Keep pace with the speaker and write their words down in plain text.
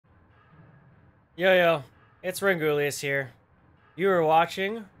Yo yo, it's Rengulius here. You were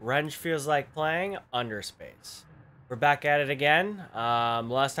watching Reng Feels Like Playing Underspace. We're back at it again.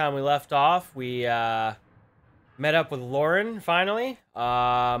 Last time we left off, we met up with Lauren finally.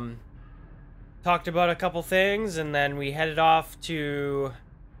 Talked about a couple things, and then we headed off to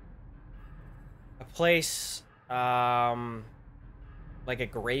a place, like a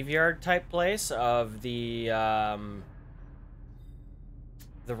graveyard type place of the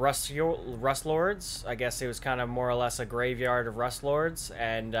Rust Lords. I guess it was kind of more or less a graveyard of Rust Lords,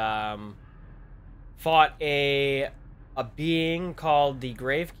 and fought a being called the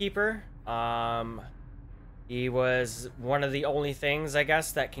Gravekeeper. He was one of the only things, I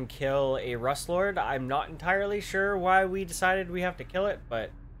guess, that can kill a Rust Lord. I'm not entirely sure why we decided we have to kill it,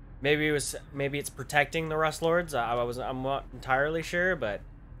 but maybe it's protecting the Rust Lords. I'm not entirely sure, but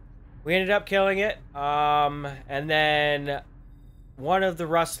we ended up killing it. And then one of the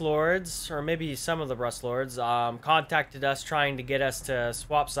Rust Lords, or maybe some of the Rust Lords, contacted us trying to get us to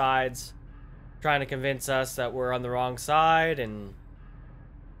swap sides, trying to convince us that we're on the wrong side and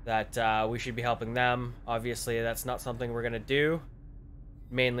that we should be helping them. Obviously, that's not something we're going to do,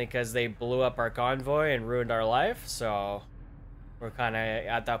 mainly because they blew up our convoy and ruined our life, so we're kind of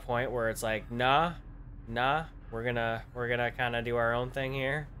at that point where it's like, nah, we're gonna kind of do our own thing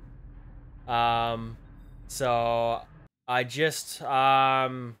here. So I just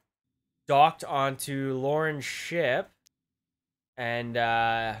docked onto Lauren's ship and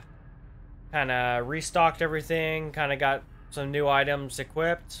kind of restocked everything, kind of got some new items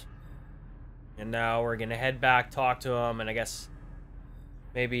equipped, and now we're gonna head back, talk to him, and I guess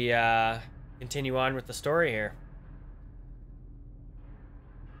maybe continue on with the story here.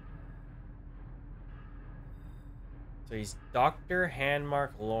 So he's Dr.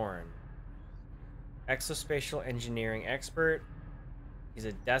 Handmark Lauren, exospatial engineering expert. He's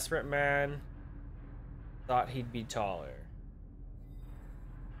a desperate man. Thought he'd be taller.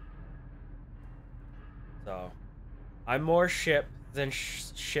 So, I'm more ship than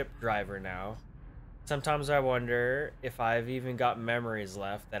ship driver now. Sometimes I wonder if I've even got memories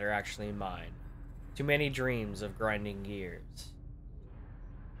left that are actually mine. Too many dreams of grinding gears.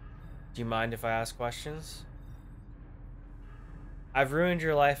 Do you mind if I ask questions? I've ruined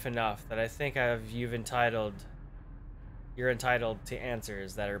your life enough that I think you're entitled to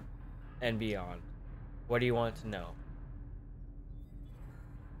answers that are and beyond. What do you want to know?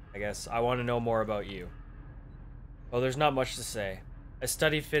 I guess I want to know more about you. Well, there's not much to say. I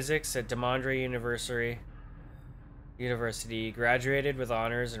studied physics at Demandre University, graduated with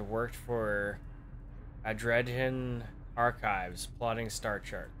honors, and worked for Adredhin Archives, plotting star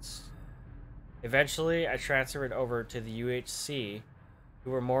charts. Eventually, I transferred over to the UHC,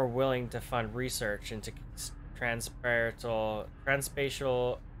 who were more willing to fund research into transspatial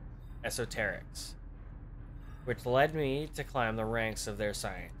esoterics, which led me to climb the ranks of their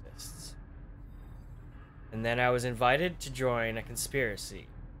scientists. And then I was invited to join a conspiracy,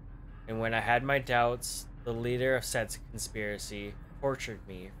 and when I had my doubts, the leader of said conspiracy tortured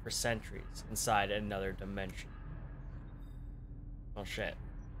me for centuries inside another dimension. Oh shit.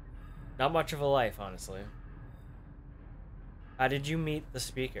 Not much of a life, honestly. How did you meet the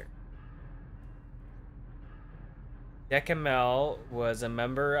speaker? Decamel was a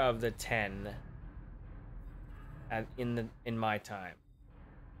member of the Ten in my time.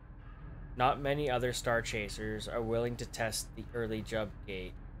 Not many other star chasers are willing to test the early jump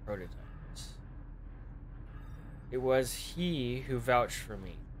gate prototypes. It was he who vouched for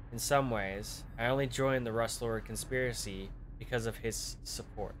me. In some ways, I only joined the Rust Lord conspiracy because of his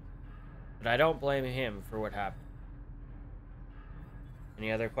support. But I don't blame him for what happened.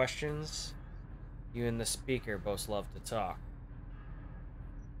 Any other questions? You and the speaker both love to talk.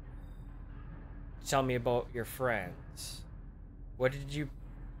 Tell me about your friends. What did you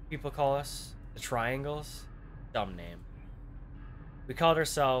people call us? The Triangles? Dumb name. We called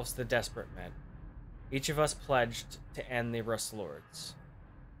ourselves the Desperate Men. Each of us pledged to end the Rust Lords,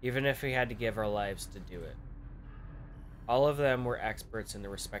 even if we had to give our lives to do it. All of them were experts in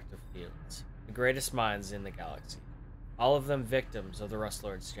their respective fields, the greatest minds in the galaxy. All of them victims of the Rust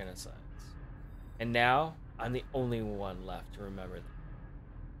Lords' genocides. And now, I'm the only one left to remember them.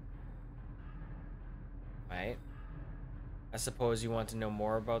 Right? I suppose you want to know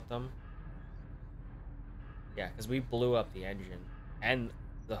more about them? Yeah, because we blew up the engine and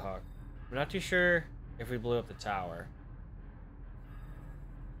the hook. I'm not too sure if we blew up the tower.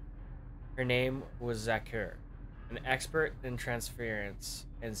 Her name was Zakur, an expert in transference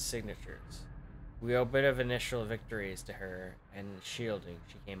and signatures. We owe a bit of initial victories to her and shielding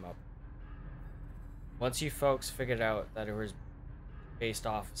she came up with. Once you folks figured out that it was based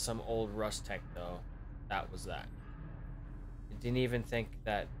off some old Rust tech, though. That was that. I didn't even think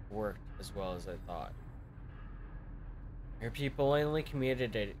that worked as well as I thought. Your people only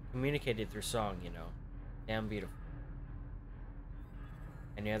communicated through song, you know. Damn beautiful.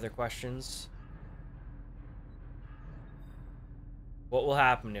 Any other questions? What will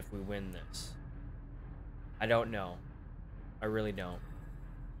happen if we win this? I don't know. I really don't.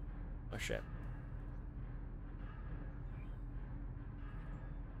 Oh shit.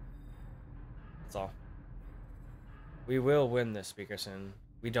 That's all. We will win this, Speakerson.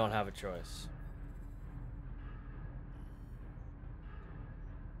 We don't have a choice.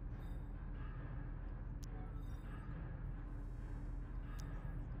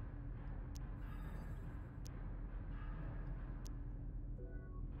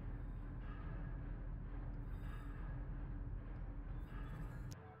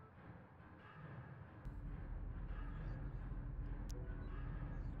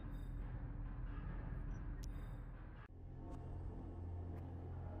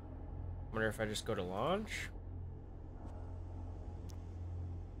 Wonder if I just go to launch?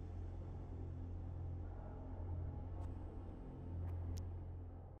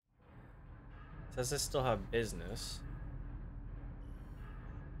 It says I still have business.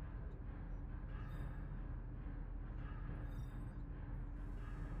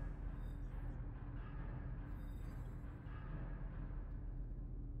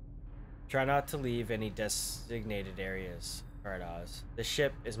 Try not to leave any designated areas, Cardass. The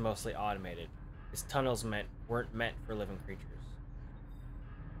ship is mostly automated. Its tunnels weren't meant for living creatures.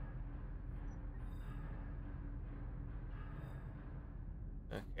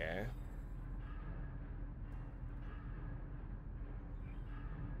 Okay.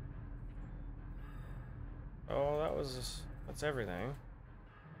 Oh, that's everything.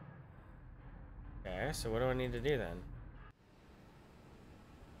 Okay, so what do I need to do then?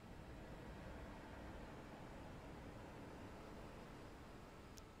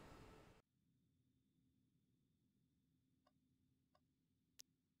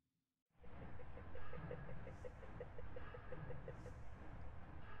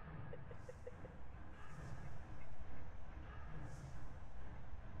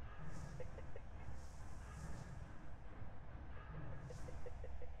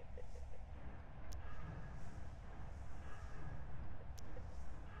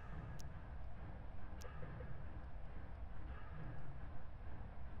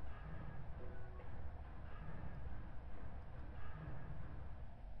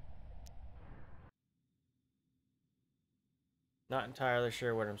 Not entirely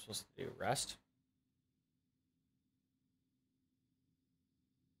sure what I'm supposed to do. Rest?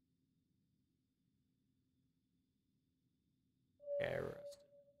 Okay, rest.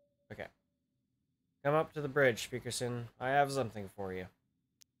 Okay. Come up to the bridge, Speakerson. I have something for you.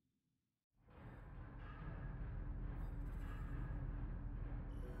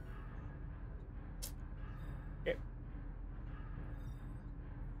 Okay.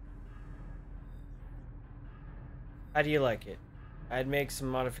 How do you like it? I'd make some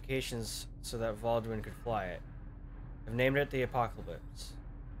modifications so that Valdwin could fly it. I've named it the Apocalypse.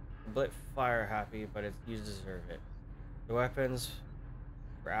 A bit fire happy, but you deserve it. The weapons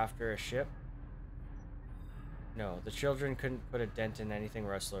were after a ship? No, the children couldn't put a dent in anything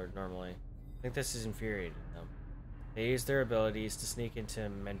Rustlord normally. I think this has infuriated them. They used their abilities to sneak into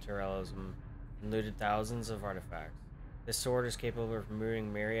Mentorellism and looted thousands of artifacts. This sword is capable of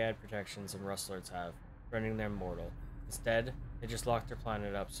removing myriad protections than Rustlords have, rendering them mortal. Instead, they just locked their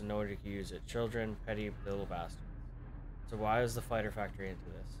planet up so nobody could use it. Children, petty little bastards. So why is the fighter factory into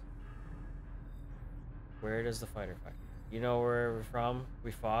this? Where does the fighter factory? You know where we're from?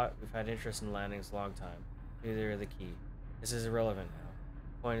 We fought. We've had interest in landings a long time. Neither are the key. This is irrelevant now.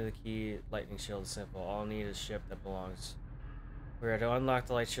 Point of the key, lightning shield is simple. All I need is a ship that belongs. We are to unlock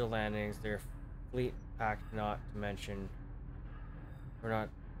the light shield landings. They're fleet packed, not to mention. We're not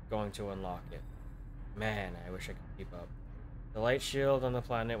going to unlock it. Man, I wish I could keep up. The light shield on the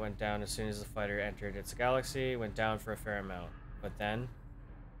planet went down as soon as the fighter entered its galaxy. Went down for a fair amount. But then...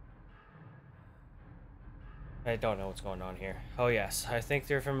 I don't know what's going on here. Oh yes, I think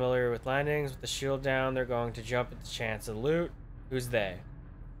they're familiar with landings. With the shield down, they're going to jump at the chance of loot. Who's they?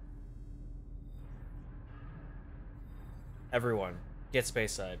 Everyone. Get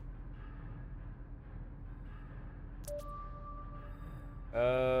Spaceside.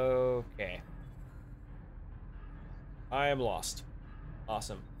 Okay. I am lost.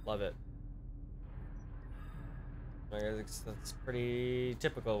 Awesome. Love it. I guess that's pretty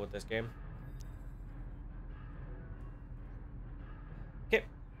typical with this game. Okay.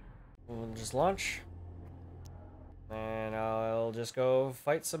 We'll just launch. And I'll just go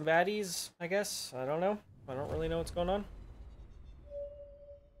fight some baddies, I guess. I don't know. I don't really know what's going on.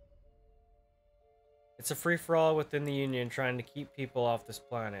 It's a free-for-all within the Union trying to keep people off this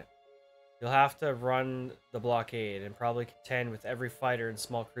planet. You'll have to run the blockade and probably contend with every fighter and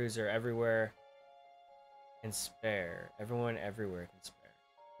small cruiser everywhere can spare. Everyone everywhere can spare.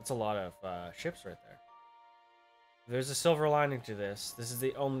 That's a lot of ships right there. There's a silver lining to this. This is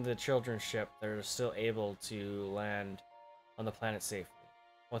only the children's ship that are still able to land on the planet safely.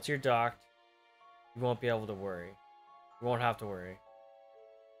 Once you're docked, you won't be able to worry. You won't have to worry.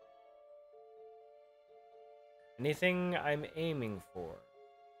 Anything I'm aiming for.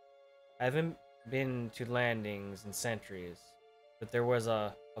 I haven't been to landings in centuries, but there was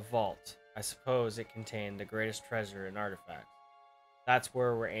a vault. I suppose it contained the greatest treasure and artifacts. That's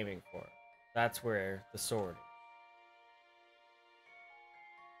where we're aiming for. That's where the sword is.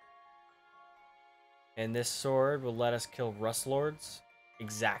 And this sword will let us kill Rust Lords?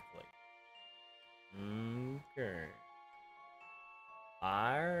 Exactly. Okay.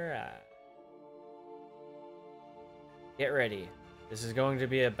 Alright. Get ready. This is going to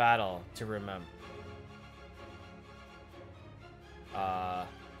be a battle to remember.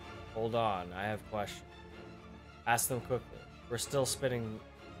 Hold on. I have questions. Ask them quickly. We're still spinning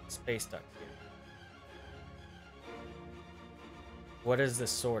space ducks here. What is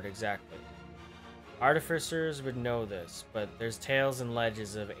this sword exactly? Artificers would know this, but there's tales and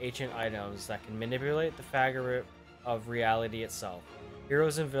legends of ancient items that can manipulate the fabric of reality itself.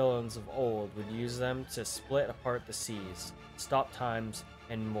 Heroes and villains of old would use them to split apart the seas, stop times,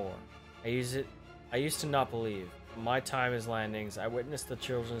 and more. I used to not believe. In my time as landings, I witnessed the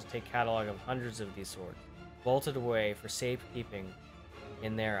children take catalog of hundreds of these swords, bolted away for safekeeping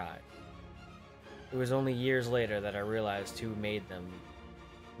in their eyes. It was only years later that I realized who made them,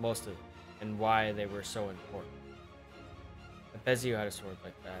 most of them, and why they were so important. Abezio had a sword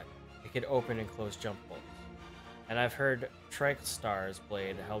like that. It could open and close jump bolts. And I've heard Star's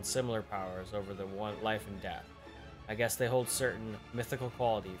blade held similar powers over the one life and death. I guess they hold certain mythical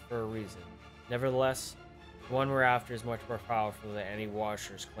quality for a reason. Nevertheless, the one we're after is much more powerful than any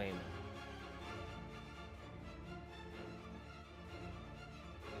washers claiming.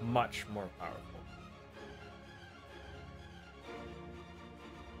 Much more powerful.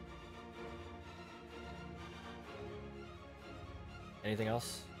 Anything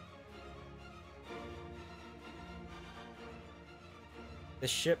else?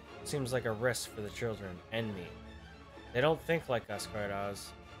 This ship seems like a risk for the children and me. They don't think like us, Cardos.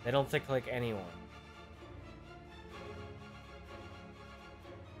 They don't think like anyone.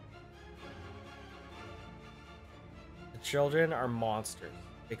 The children are monsters.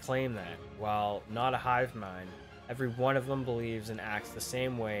 They claim that, while not a hive mind, every one of them believes and acts the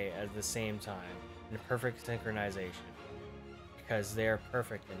same way at the same time, in perfect synchronization. Because they are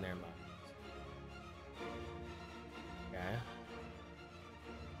perfect in their minds. Okay.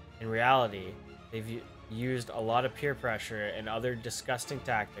 In reality, they've used a lot of peer pressure and other disgusting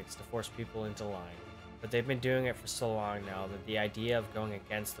tactics to force people into line. But they've been doing it for so long now that the idea of going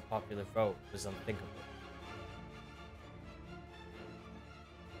against the popular vote was unthinkable.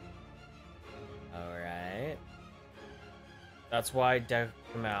 Alright. That's why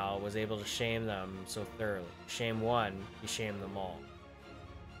Decamal was able to shame them so thoroughly. Shame one, he shamed them all.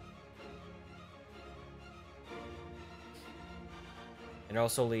 It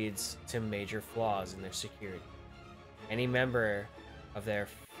also leads to major flaws in their security. Any member of their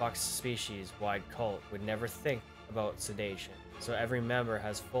Fox species-wide cult would never think about sedation, so every member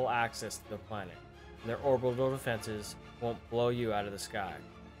has full access to the planet, and their orbital defenses won't blow you out of the sky.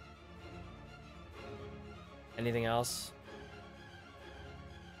 Anything else?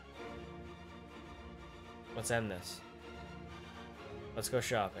 Let's end this. Let's go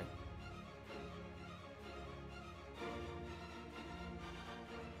shopping.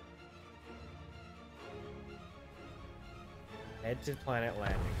 Head to planet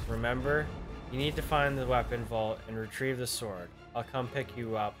landings. Remember, you need to find the weapon vault and retrieve the sword. I'll come pick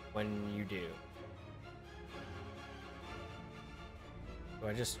you up when you do. Do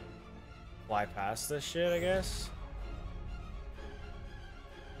I just fly past this shit, I guess?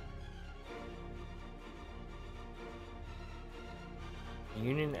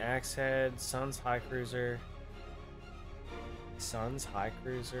 Union Axehead, Sun's High Cruiser,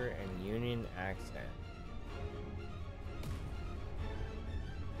 and Union Axehead.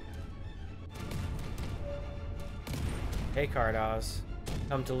 Hey Cardos,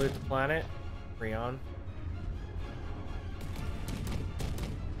 come to loot the planet? Freon.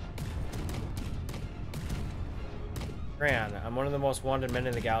 Gran, I'm one of the most wanted men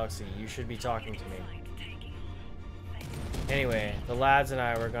in the galaxy. You should be talking to me. Anyway, the lads and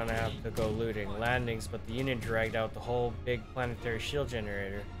I were gonna have to go looting landings, but the Union dragged out the whole big planetary shield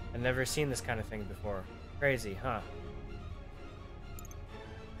generator. I've never seen this kind of thing before. Crazy, huh?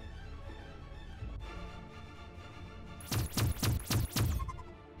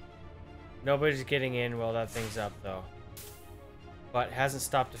 Nobody's getting in while that thing's up, though. But hasn't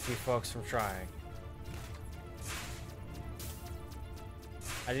stopped a few folks from trying.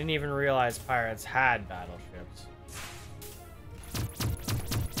 I didn't even realize pirates had battleships.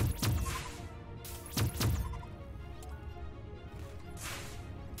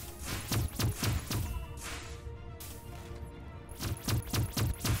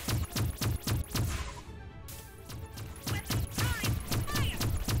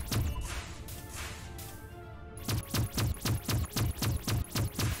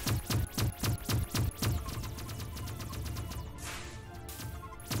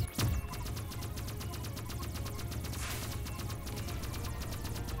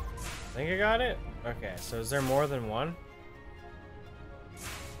 I think I got it? Okay, so is there more than one?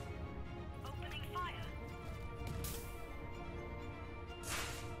 Opening fire.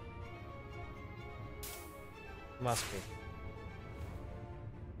 Must be.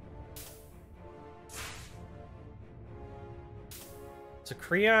 So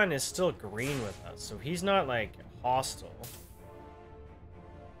Creon is still green with us, so he's not like hostile.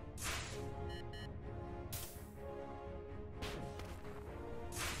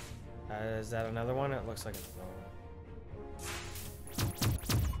 Is that another one? It looks like it's another one.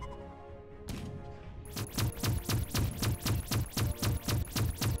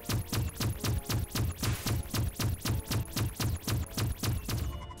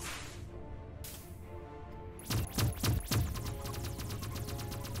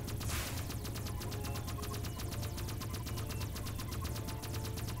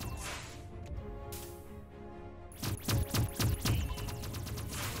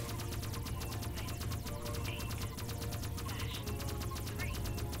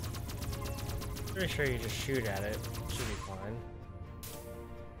 Pretty sure you just shoot at it. Should be fine.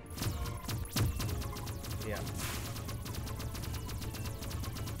 Yeah.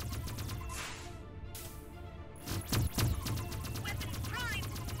 Weapons prime.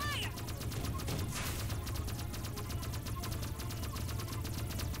 Fire.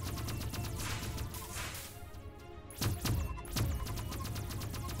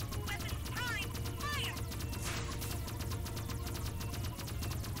 Weapons prime. Fire.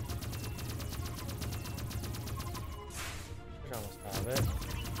 Should almost have it.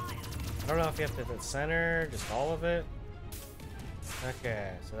 I don't know if you have to hit the center, just all of it.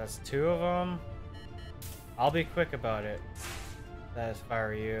 Okay, so that's two of them. I'll be quick about it. That is if I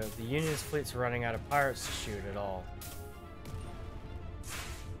were you. The Union's fleet's running out of pirates to shoot at all.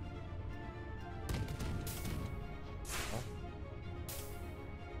 Oh.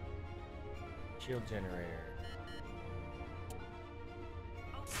 Shield generator.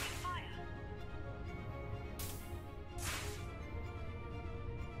 Opening fire.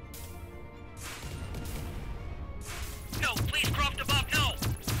 No, please croft above. No.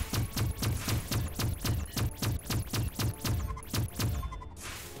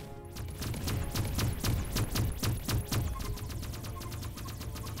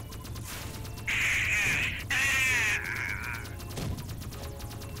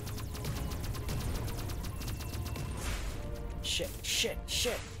 Shit, shit,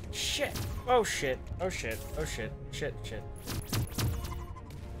 shit, shit. Oh shit, oh shit, oh shit, shit, shit.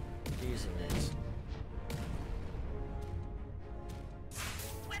 Jesus.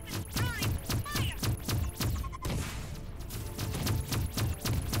 Weapons prime. Fire.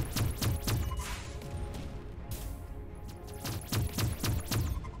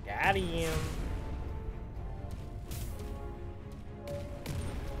 Got him.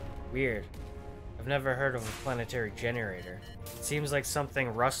 Weird. I've never heard of a planetary generator. It seems like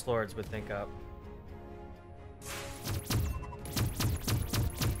something Rust Lords would think up.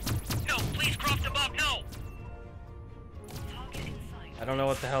 No, please croft above. No. Target in sight. I don't know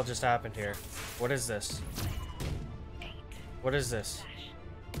what the hell just happened here. What is this? 8. What is this?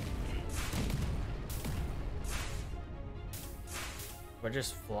 Do I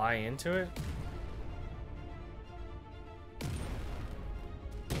just fly into it?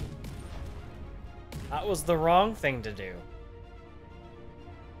 That was the wrong thing to do.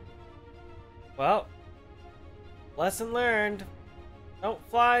 Well, lesson learned. Don't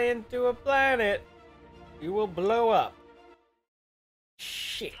fly into a planet. You will blow up.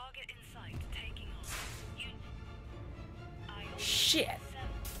 Shit. Target in sight. Taking off. Union. Shit.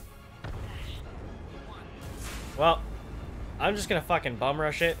 7-1. Well, I'm just gonna fucking bum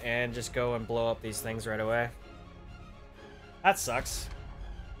rush it and just go and blow up these things right away. That sucks.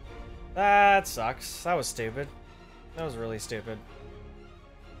 That sucks. That was stupid. That was really stupid.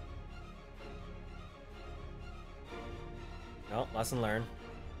 Well, lesson learned.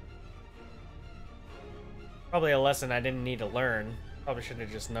 Probably a lesson I didn't need to learn. Probably should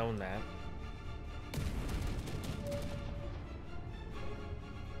have just known that.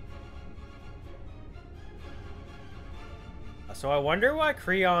 So I wonder why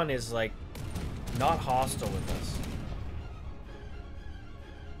Creon is, like, not hostile with us.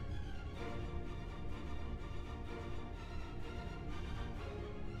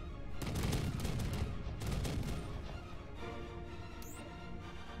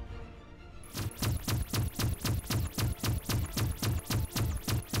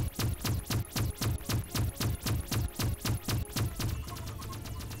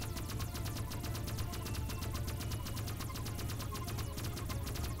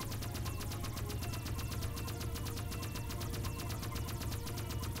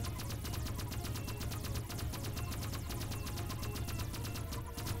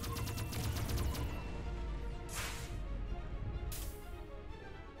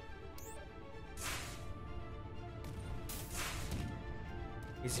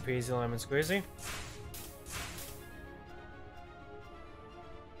 Easy peasy lemon squeezy.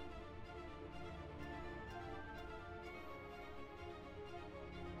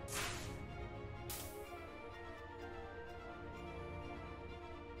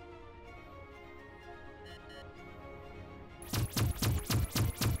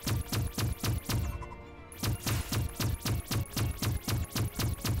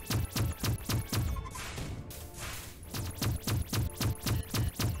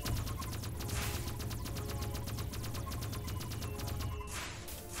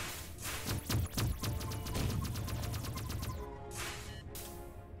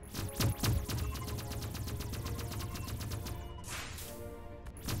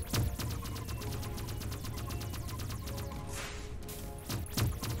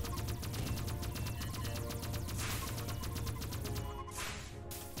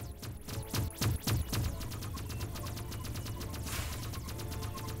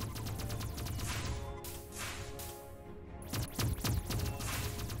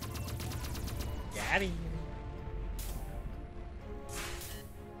 Daddy.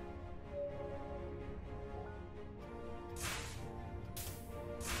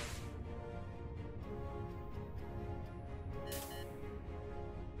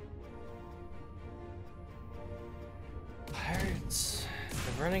 Pirates.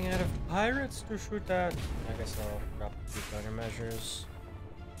 They're running out of pirates to shoot at. I guess I'll drop a few countermeasures.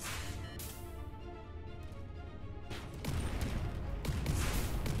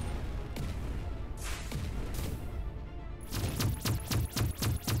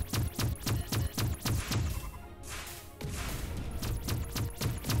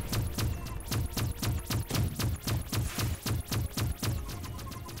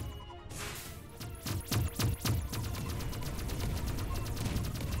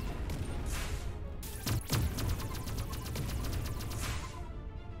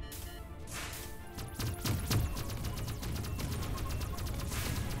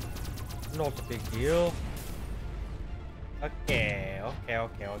 Not a big deal. Okay.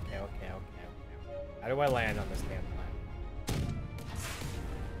 How do I land on this damn planet?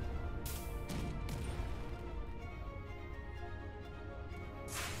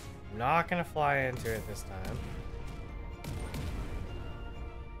 I'm not gonna fly into it this time.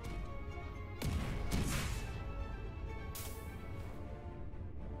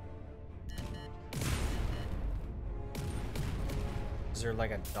 Is there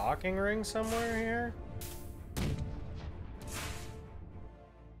like a docking ring somewhere here?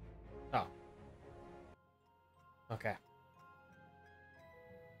 Oh. Okay.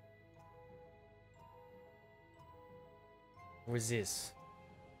 What is this?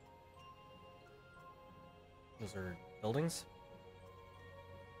 Those are buildings?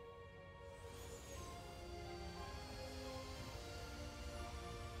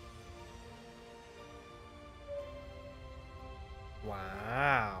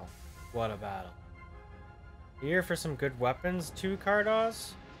 Wow. What a battle. Here for some good weapons, 2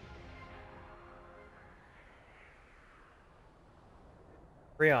 Cardos?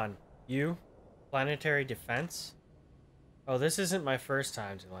 Freon, you? Planetary defense? Oh, this isn't my first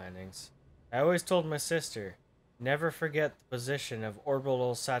time to landings. I always told my sister, never forget the position of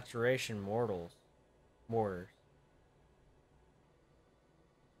orbital saturation mortars.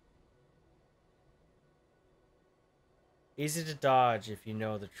 Easy to dodge if you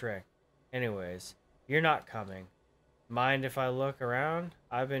know the trick. Anyways, you're not coming. Mind if I look around?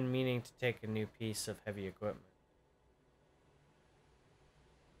 I've been meaning to take a new piece of heavy equipment.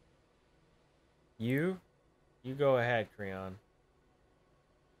 You go ahead, Creon.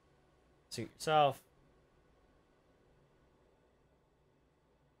 Suit yourself.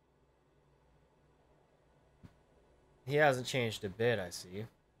 He hasn't changed a bit, I see.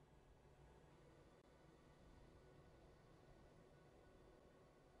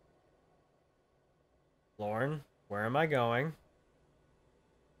 Lauren, where am I going?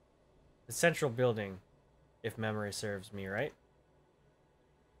 The central building, if memory serves me right.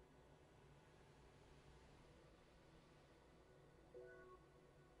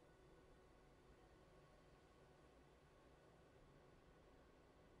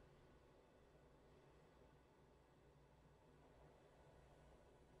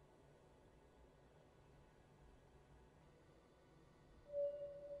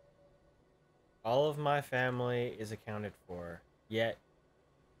 All of my family is accounted for, yet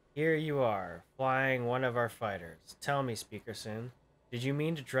here you are, flying one of our fighters. Tell me, Speakerson, did you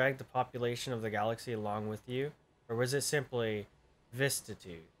mean to drag the population of the galaxy along with you, or was it simply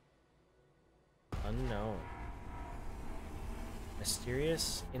vistitude? Unknown.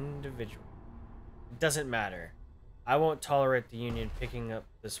 Mysterious individual. It doesn't matter. I won't tolerate the Union picking up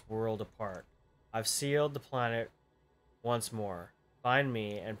this world apart. I've sealed the planet once more. Find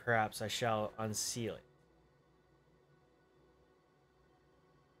me, and perhaps I shall unseal it.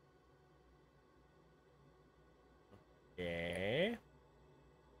 Okay.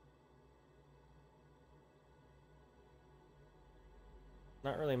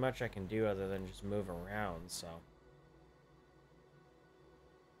 Not really much I can do other than just move around, so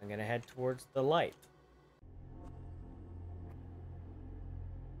I'm gonna head towards the light.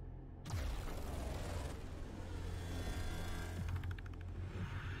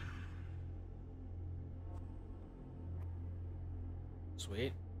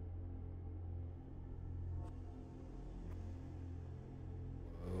 Sweet.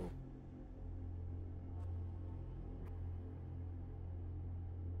 Whoa.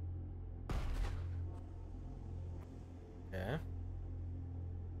 Okay.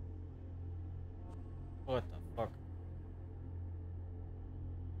 What the fuck?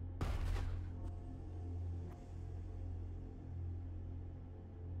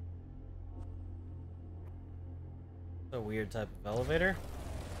 It's a weird type of elevator.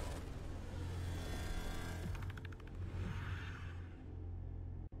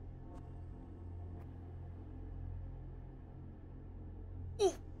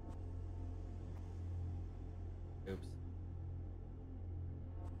 Ooh. Oops.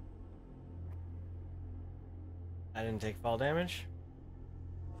 I didn't take fall damage.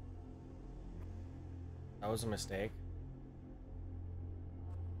 That was a mistake.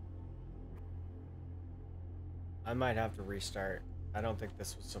 I might have to restart. I don't think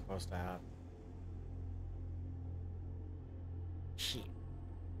this was supposed to happen. Shit.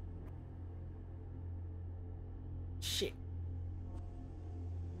 Shit.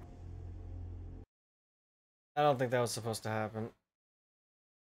 I don't think that was supposed to happen.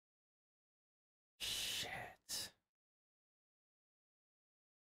 Shit.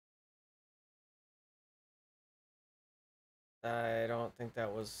 I don't think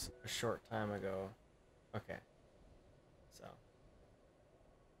that was a short time ago. Okay. So.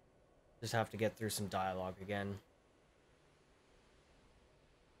 Just have to get through some dialogue again.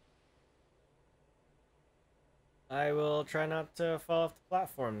 I will try not to fall off the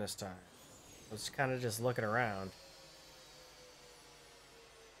platform this time. I was kind of just looking around.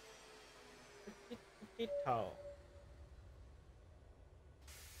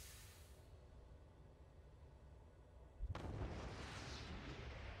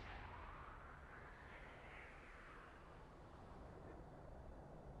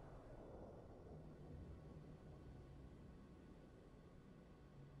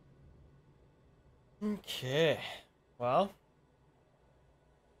 Okay. Well,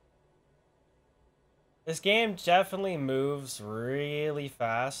 this game definitely moves really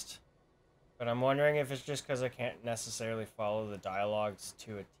fast, but I'm wondering if it's just because I can't necessarily follow the dialogues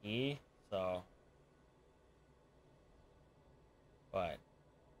to a T, so. But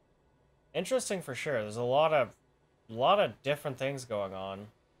interesting for sure. There's a lot of different things going on.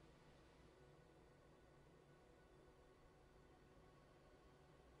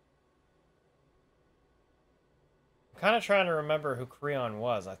 I'm kind of trying to remember who Creon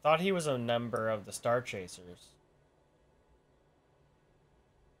was. I thought he was a member of the Star Chasers.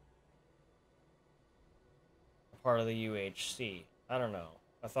 A part of the UHC. I don't know.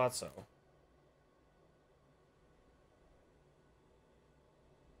 I thought so.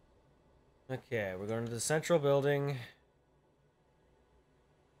 Okay, we're going to the central building.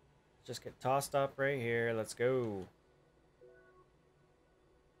 Just get tossed up right here. Let's go.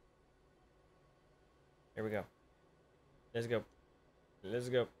 Here we go. Let's go. Let's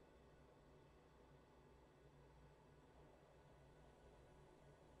go.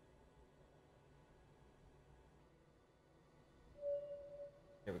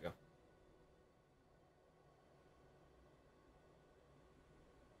 Here we go.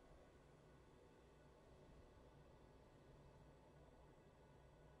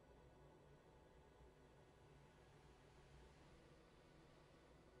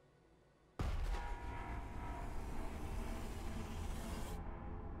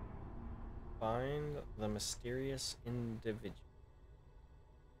 Find the mysterious individual.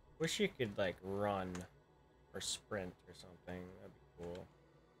 Wish you could, like, run or sprint or something. That'd be cool.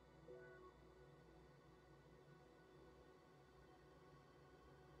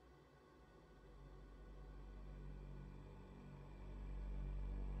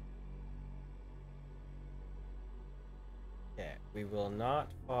 Okay, we will not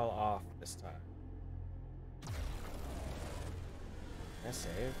fall off this time. I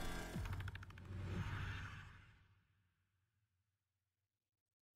save.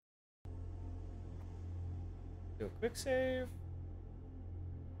 Do a quick save.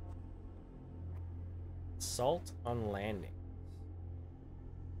 Assault on landings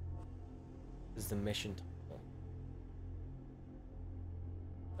is the mission title.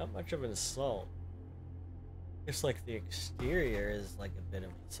 Not much of an assault. It's like the exterior is like a bit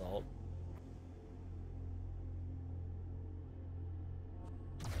of an assault.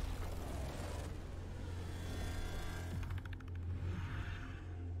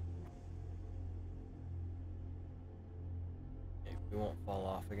 Okay, we won't fall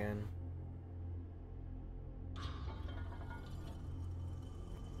off again.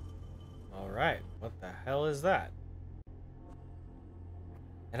 Alright, what the hell is that?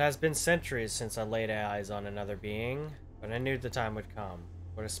 It has been centuries since I laid eyes on another being, but I knew the time would come.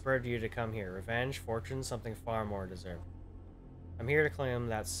 What has spurred you to come here? Revenge, fortune, something far more deserving. I'm here to claim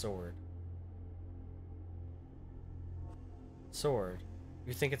that sword. Sword?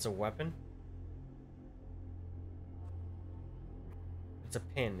 You think it's a weapon? It's a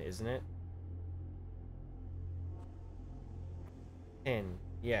pin, isn't it? Pin,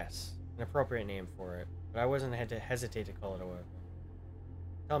 yes. An appropriate name for it, but I wasn't had to hesitate to call it a weapon.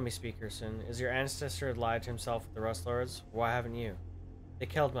 Tell me, Speakerson, is your ancestor lied to himself with the Rust Lords? Why haven't you? They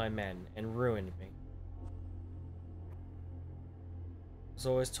killed my men and ruined me. I was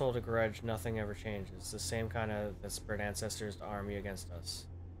always told a grudge nothing ever changes, the same kind of that spurred ancestors to arm you against us.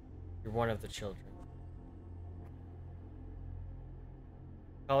 You're one of the children.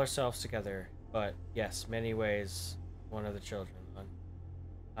 Call ourselves together, but yes, many ways, one of the children.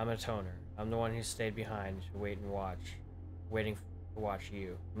 I'm a toner. I'm the one who stayed behind to wait and watch, waiting to watch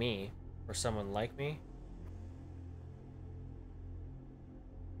you. Me? Or someone like me?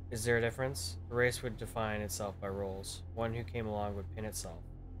 Is there a difference? The race would define itself by roles. One who came along would pin itself.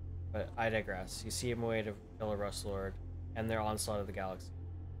 But I digress. You see a way to kill a Rust Lord and their onslaught of the galaxy.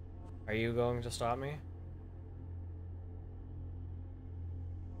 Are you going to stop me?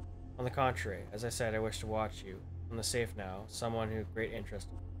 On the contrary, as I said, I wish to watch you. On the safe now, someone who great interest.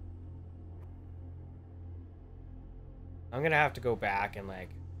 I'm gonna have to go back and like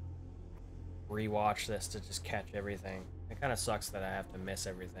rewatch this to just catch everything. It kind of sucks that I have to miss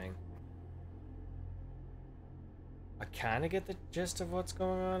everything. I kind of get the gist of what's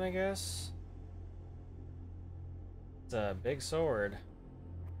going on, I guess. It's a big sword.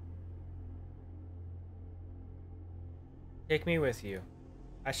 Take me with you.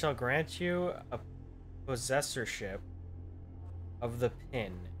 I shall grant you a possessorship of the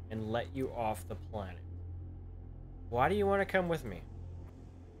pin and let you off the planet. Why do you want to come with me?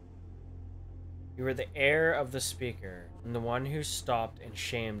 You are the heir of the Speaker, and the one who stopped and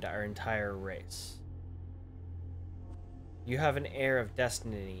shamed our entire race. You have an air of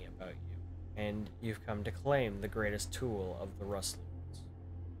destiny about you, and you've come to claim the greatest tool of the Rust Lords.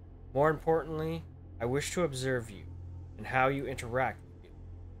 More importantly, I wish to observe you, and how you interact with you.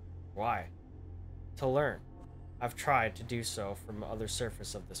 Why? To learn. I've tried to do so from other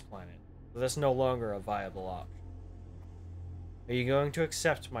surface of this planet, but that's no longer a viable option. Are you going to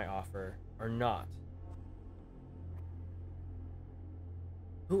accept my offer, or not?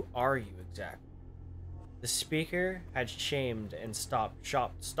 Who are you exactly? The Speaker had shamed and stopped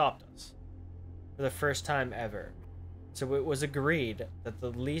us for the first time ever, so it was agreed that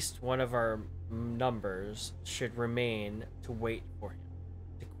the least one of our numbers should remain to wait for him,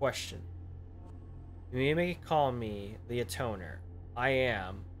 to question him. You may call me the Atoner. I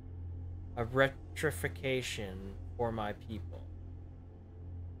am a rectification for my people.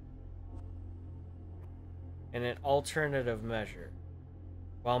 And an alternative measure.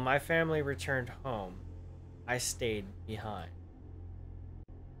 While my family returned home, I stayed behind.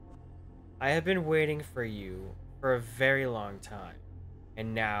 I have been waiting for you for a very long time,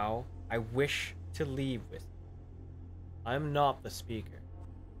 and now I wish to leave with you. I'm not the speaker.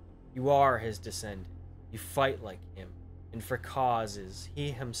 You are his descendant. You fight like him, and for causes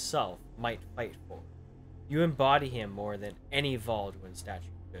he himself might fight for. You embody him more than any Baldwin statue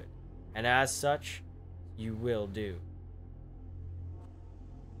could, and as such, you will do.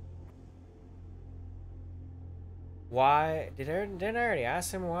 Why didn't I already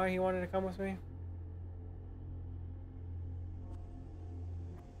ask him why he wanted to come with me?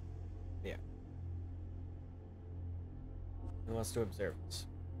 Yeah, he wants to observe us.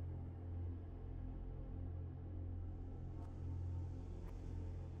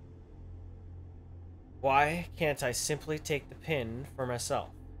 Why can't I simply take the pin for myself?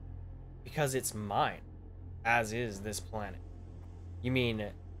 Because it's mine, as is this planet. You mean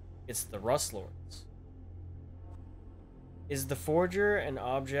it's the Rust Lord's? Is the forger an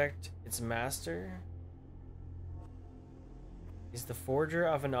object its master? Is the forger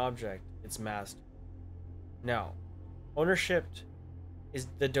of an object its master? No. Ownership is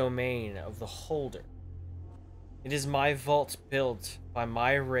the domain of the holder. It is my vault built by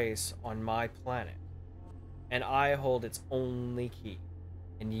my race on my planet, and I hold its only key.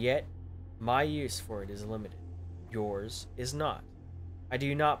 And yet, my use for it is limited. Yours is not. I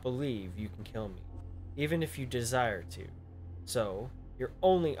do not believe you can kill me, even if you desire to. So, your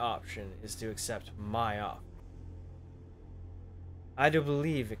only option is to accept my offer. I do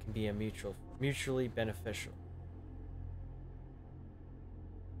believe it can be mutually beneficial.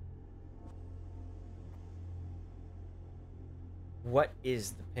 What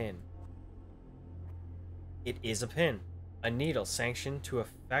is the pin? It is a pin, a needle sanctioned to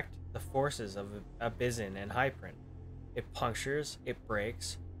affect the forces of Abyssin and Hyprin. It punctures, it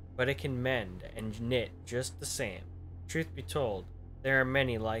breaks, but it can mend and knit just the same. Truth be told, there are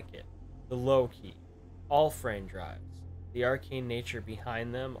many like it. The low key, all frame drives, the arcane nature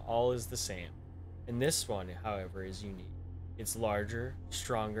behind them, all is the same. And this one, however, is unique. It's larger,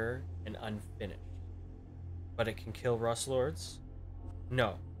 stronger, and unfinished. But it can kill Rust Lords?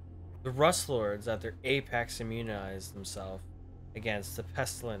 No. The Rust Lords at their apex immunize themselves against the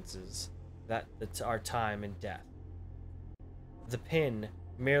pestilences that are time and death. The pin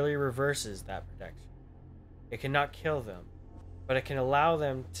merely reverses that protection. It cannot kill them, but it can allow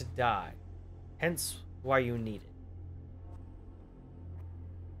them to die, hence why you need it.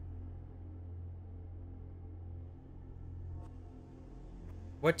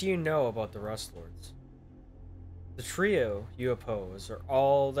 What do you know about the Rust Lords? The trio you oppose are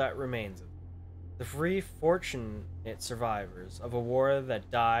all that remains of them. The three fortunate survivors of a war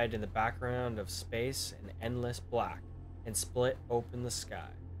that died in the background of space and endless black and split the sky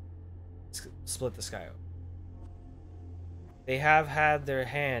open. They have had their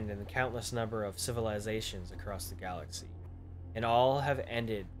hand in the countless number of civilizations across the galaxy, and all have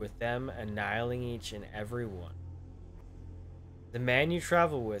ended with them annihilating each and every one. The man you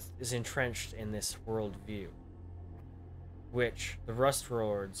travel with is entrenched in this worldview, which the Rust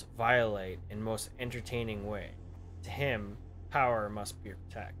Lords violate in most entertaining way. To him, power must be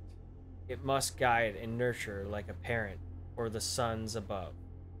protected. It must guide and nurture like a parent or the suns above.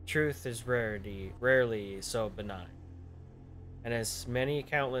 Truth is rarely so benign. And as many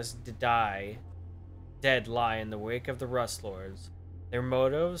countless dead lie in the wake of the Rust Lords, their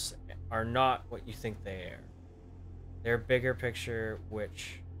motives are not what you think they are. Their bigger picture,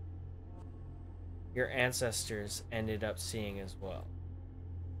 which your ancestors ended up seeing as well.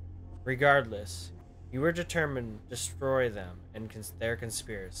 Regardless, you were determined to destroy them and their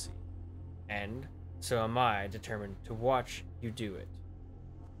conspiracy, and so am I determined to watch you do it.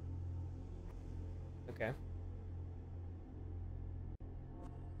 Okay.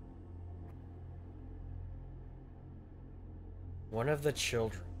 One of the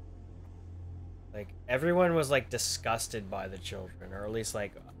children. Like, everyone was, like, disgusted by the children, or at least,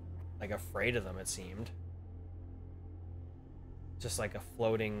 like afraid of them, it seemed. Just like a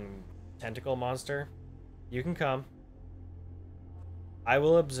floating tentacle monster. You can come. I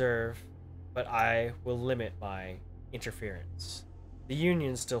will observe, but I will limit my interference. The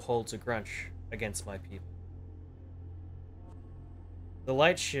Union still holds a grudge against my people. The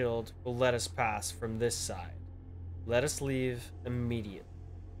light shield will let us pass from this side. Let us leave immediately.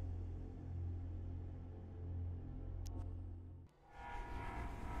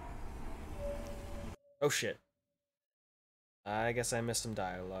 Oh shit. I guess I missed some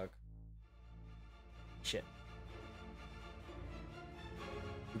dialogue. Shit.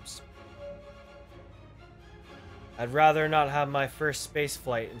 Oops. I'd rather not have my first space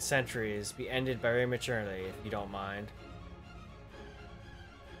flight in centuries be ended very prematurely, if you don't mind.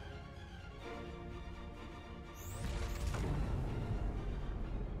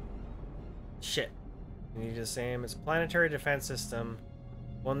 Shit. We need the same. It's a planetary defense system,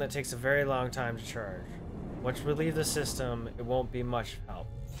 one that takes a very long time to charge. Once we leave the system, it won't be much help.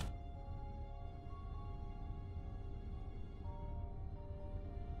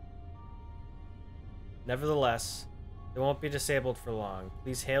 Nevertheless, it won't be disabled for long.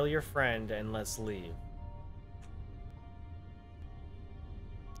 Please hail your friend and let's leave.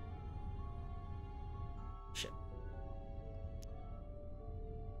 Shit.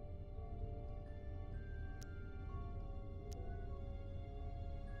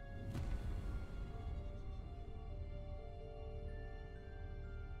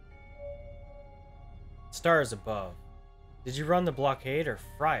 Stars above. Did you run the blockade or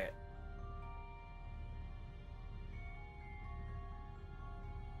fry it?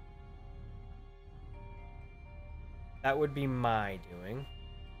 That would be my doing.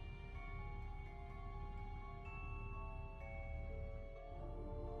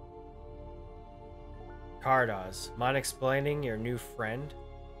 Cardos, mind explaining your new friend?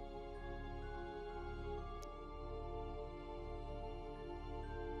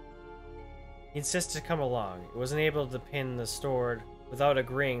 He insisted to come along. It wasn't able to pin the sword without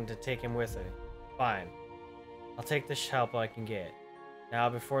agreeing to take him with it. Fine. I'll take the help I can get. Now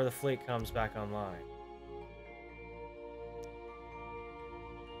before the fleet comes back online.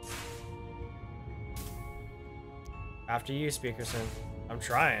 After you, Speakerson. I'm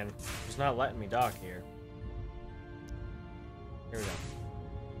trying. He's not letting me dock here. Here we go.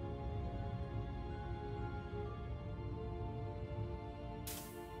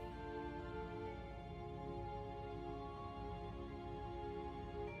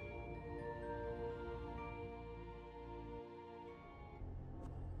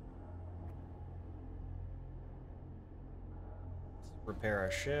 Repair our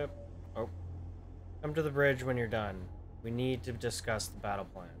ship. Oh. Come to the bridge when you're done. We need to discuss the battle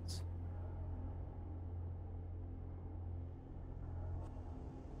plans.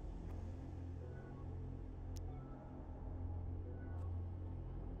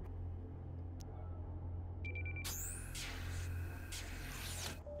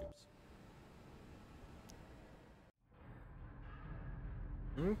 Oops.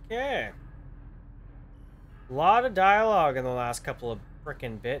 Okay. A lot of dialogue in the last couple of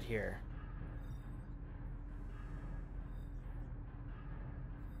frickin' bit here.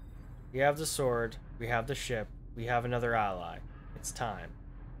 We have the sword, we have the ship, we have another ally. It's time.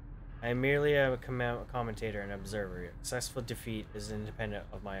 I am merely a commentator and observer. Your successful defeat is independent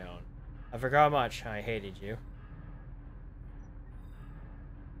of my own. I forgot how much I hated you.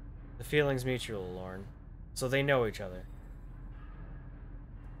 The feeling's mutual, Lorne. So they know each other.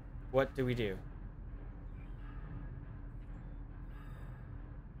 What do we do?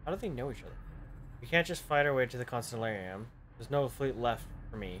 How do they know each other? We can't just fight our way to the Constellarium. There's no fleet left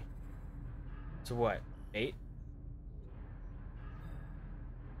for me. So what? Bait?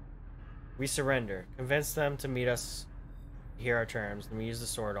 We surrender. Convince them to meet us, hear our terms, and we use the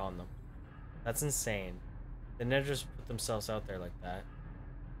sword on them. That's insane. They never just put themselves out there like that.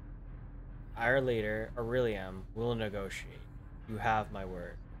 Our leader, Aurelium, will negotiate. You have my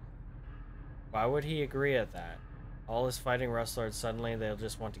word. Why would he agree at that? All his fighting Rustlords, suddenly they'll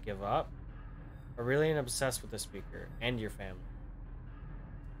just want to give up? Aurelian obsessed with the speaker, and your family.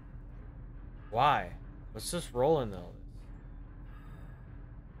 Why? What's this role in all this?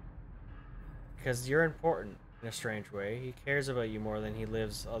 Because you're important, in a strange way. He cares about you more than he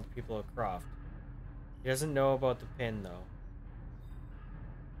lives other people at Croft. He doesn't know about the pin, though.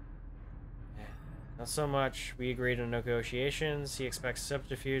 Not so much. We agreed on negotiations. He expects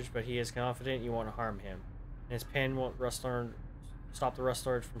subterfuge, but he is confident you won't harm him. And his pin won't stop the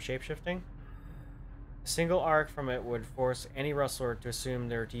Rustlord from shapeshifting? A single arc from it would force any Rustlord to assume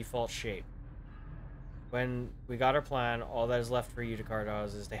their default shape. When we got our plan, all that is left for you to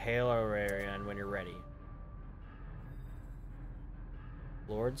Cardos is to hail Aurelian when you're ready.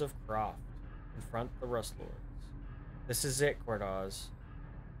 Lords of Croft. Confront the Rustlords. This is it, Cardos.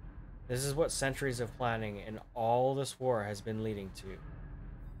 This is what centuries of planning and all this war has been leading to.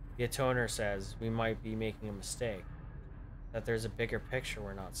 The Atoner says we might be making a mistake. That there's a bigger picture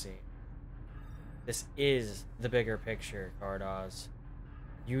we're not seeing. This is the bigger picture, Cardos.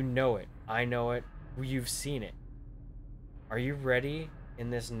 You know it. I know it. You've seen it. Are you ready in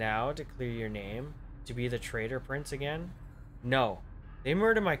this now to clear your name? To be the traitor prince again? No. They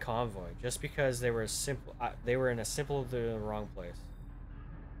murdered my convoy just because they were in a simple the wrong place.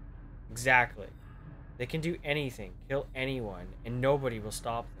 Exactly. They can do anything, kill anyone, and nobody will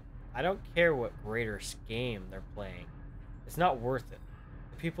stop them. I don't care what greater game they're playing. It's not worth it.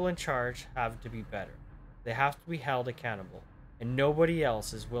 The people in charge have to be better. They have to be held accountable, and nobody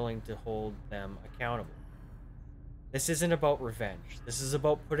else is willing to hold them accountable. This isn't about revenge. This is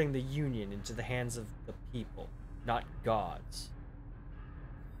about putting the Union into the hands of the people, not gods.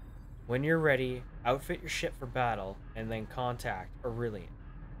 When you're ready, outfit your ship for battle, and then contact Aurelian.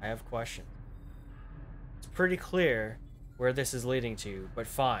 I have questions. It's pretty clear where this is leading to, but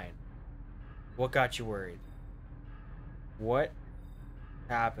fine. What got you worried? What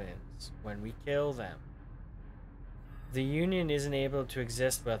happens when we kill them? The Union isn't able to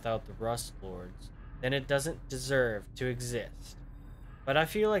exist without the Rust Lords, then it doesn't deserve to exist. But I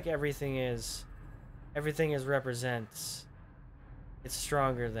feel like everything is represents it's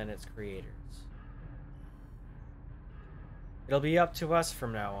stronger than its creators. It'll be up to us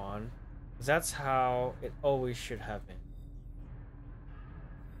from now on, because that's how it always should have been.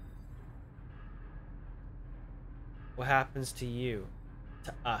 What happens to you,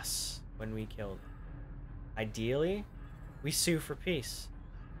 to us, when we kill them? Ideally, we sue for peace,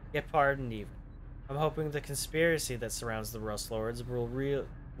 get pardoned even. I'm hoping the conspiracy that surrounds the Rust Lords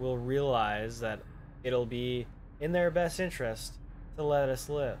will realize that it'll be in their best interest to let us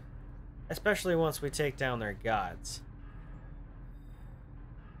live, especially once we take down their gods.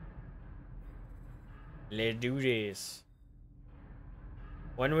 Let's do this.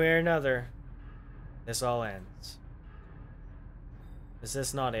 One way or another, this all ends. Is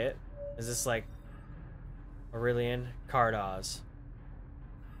this not it? Is this like Aurelian Cardoz?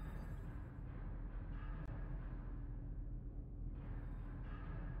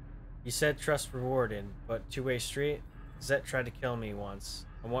 You said trust rewarded, but two-way street? Zet tried to kill me once.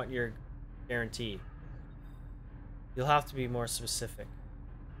 I want your guarantee. You'll have to be more specific.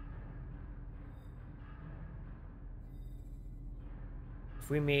 If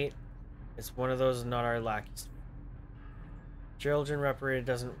we meet, it's one of those not our lackeys. Children reparated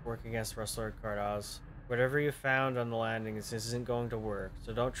doesn't work against Rustler Cardoz. Whatever you found on the landing, this isn't going to work,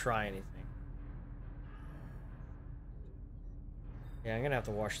 so don't try anything. Yeah, I'm gonna have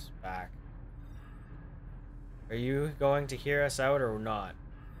to wash this back. Are you going to hear us out or not?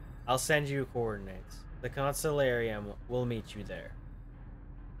 I'll send you coordinates. The Constellarium will meet you there.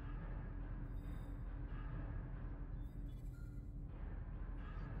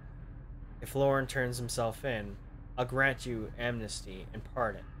 If Lauren turns himself in, I'll grant you amnesty and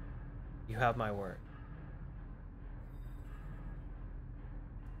pardon. You have my word.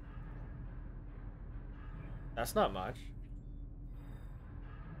 That's not much.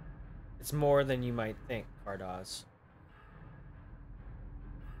 It's more than you might think, Cardoz.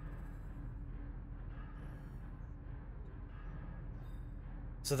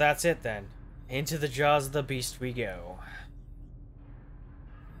 So that's it then. Into the jaws of the beast we go.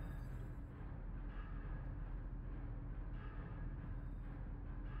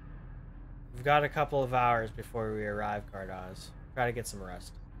 We've got a couple of hours before we arrive, Cardoz. Try to get some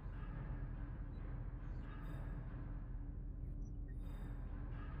rest.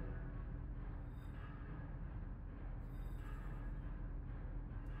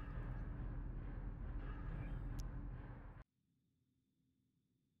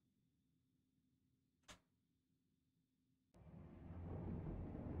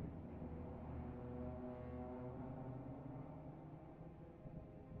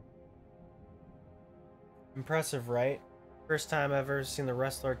 Impressive, right? First time I've ever seen the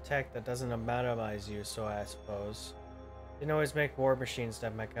Wrestler tech that doesn't anatomize you, so I suppose. Didn't always make war machines,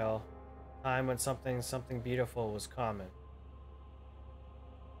 Deb Michael. Time when something beautiful was common.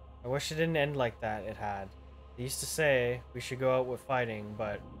 I wish it didn't end like that, it had. They used to say we should go out with fighting,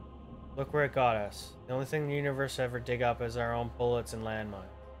 but look where it got us. The only thing the universe ever dig up is our own bullets and landmines.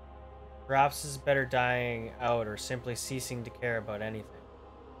 Perhaps it's better dying out or simply ceasing to care about anything.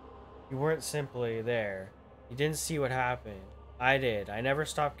 You weren't simply there. You didn't see what happened. I did. I never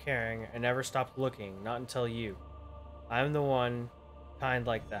stopped caring. I never stopped looking. Not until you. I'm the one kind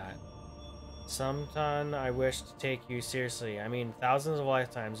like that. Sometime I wish to take you seriously. I mean, thousands of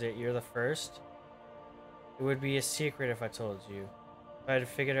lifetimes, yet you're the first. It would be a secret if I told you. Try to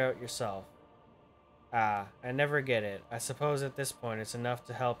figure it out yourself. Ah, I never get it. I suppose at this point it's enough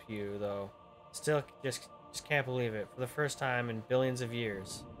to help you, though. Still, just can't believe it. For the first time in billions of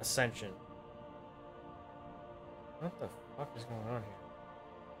years. Ascension. What the fuck is going on here?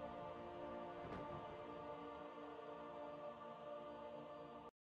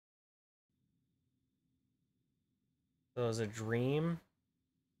 So it was a dream.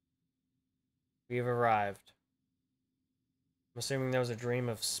 We've arrived. I'm assuming that was a dream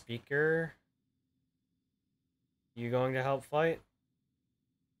of Speaker. You going to help fight?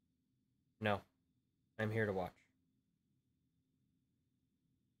 No. I'm here to watch.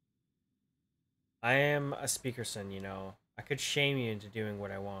 I am a speakerson, you know. I could shame you into doing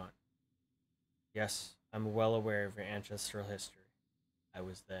what I want. Yes, I'm well aware of your ancestral history. I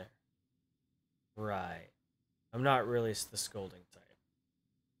was there. Right. I'm not really the scolding type.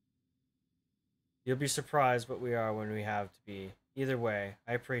 You'll be surprised what we are when we have to be. Either way,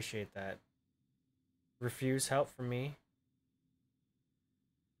 I appreciate that. Refuse help from me?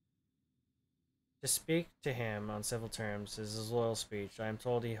 To speak to him on civil terms is his loyal speech. I am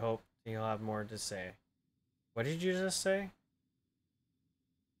told he hoped he'll have more to say. What did you just say?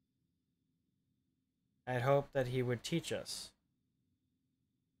 I had hoped that he would teach us.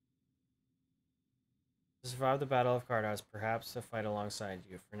 To survive the Battle of Kardos, perhaps to fight alongside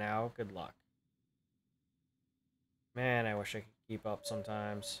you. For now, good luck. Man, I wish I could keep up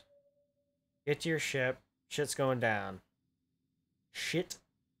sometimes. Get to your ship. Shit's going down. Shit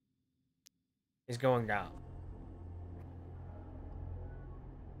is going down.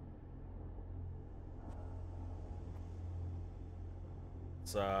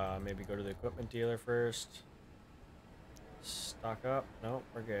 Let's maybe go to the equipment dealer first. Stock up. Nope,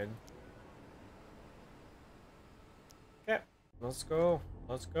 we're good. Okay, let's go.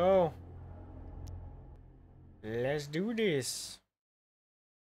 Let's go. Let's do this.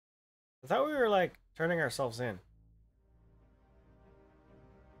 I thought we were like turning ourselves in.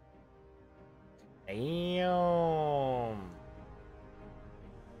 Damn.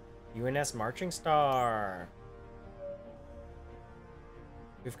 UNS Marching Star.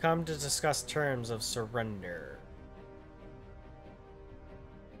 We've come to discuss terms of surrender.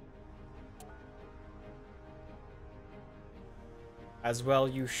 As well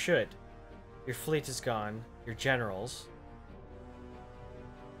you should. Your fleet is gone. Your generals.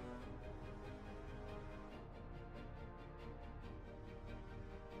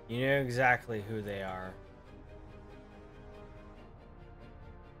 You know exactly who they are.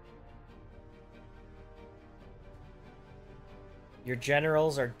 Your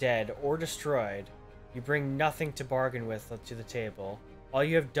generals are dead or destroyed. You bring nothing to bargain with to the table. All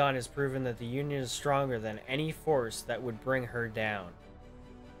you have done is proven that the Union is stronger than any force that would bring her down.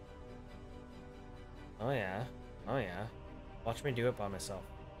 Oh yeah. Oh yeah. Watch me do it by myself.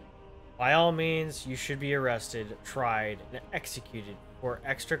 By all means, you should be arrested, tried, and executed for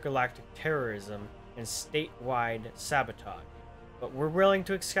extragalactic terrorism and statewide sabotage. But we're willing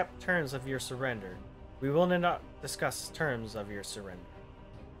to accept terms of your surrender. We will not discuss terms of your surrender.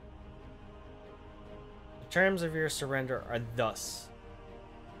 The terms of your surrender are thus.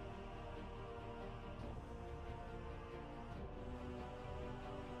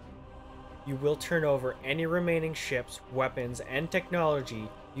 You will turn over any remaining ships, weapons, and technology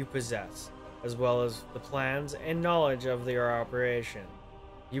you possess, as well as the plans and knowledge of your operation.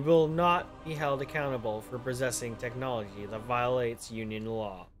 You will not be held accountable for possessing technology that violates Union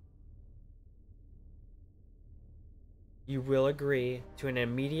law. You will agree to an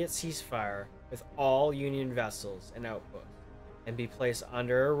immediate ceasefire with all Union vessels and outposts, and be placed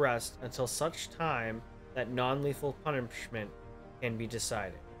under arrest until such time that non-lethal punishment can be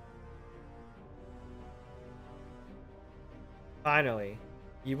decided. Finally,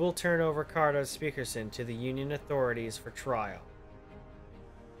 you will turn over Carter Speakerson to the Union authorities for trial.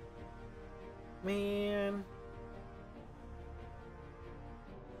 Man.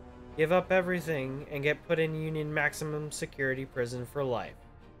 Give up everything and get put in Union maximum security prison for life.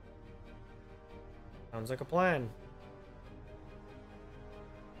 Sounds like a plan.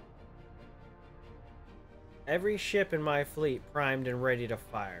 Every ship in my fleet primed and ready to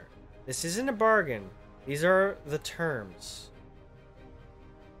fire. This isn't a bargain. These are the terms.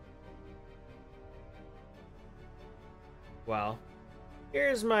 Well,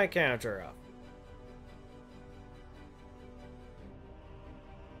 here's my counter-offer.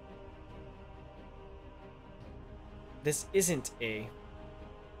 This isn't a...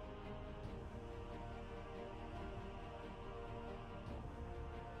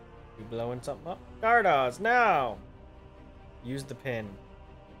 You blowing something up? Gardos, now! Use the pin.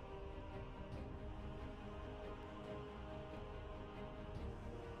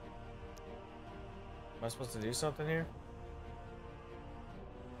 Am I supposed to do something here?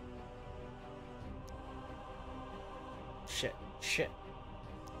 Shit, shit.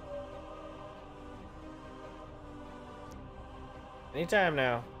 Anytime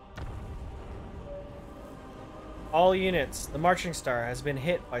now. All units, the Marching Star has been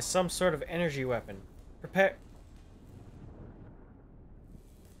hit by some sort of energy weapon. Prepare...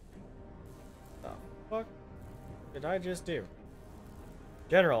 The fuck did I just do?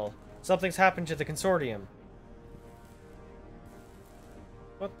 General, something's happened to the consortium.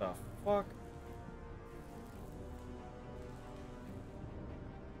 What the fuck?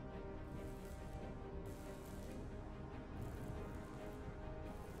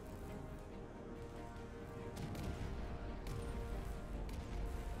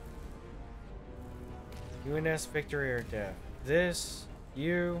 UNS victory or death. This,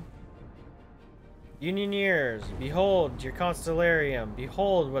 you. Unioneers, behold your constellarium.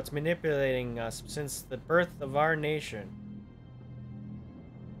 Behold what's manipulating us since the birth of our nation.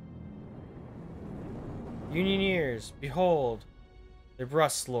 Unioneers, behold the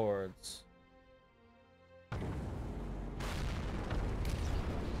Rust Lords.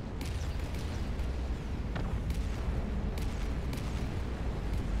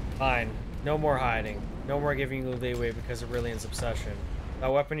 Fine. No more hiding. No more giving you leeway because of Rillian's obsession.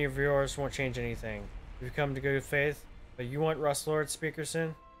 That weapon of yours won't change anything. You've come to good faith, but you want Rust Lord,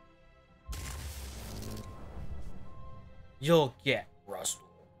 Speakerson? You'll get Rust Lords.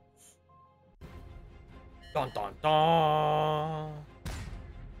 Dun dun dun!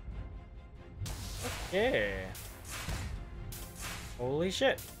 Okay. Holy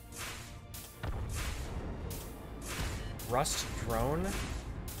shit. Rust drone?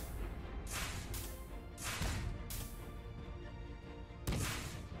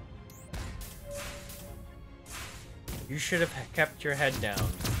 You should have kept your head down.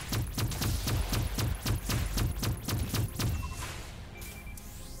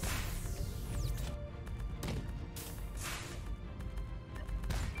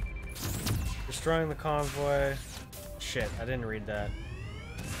 Destroying the convoy. Shit, I didn't read that.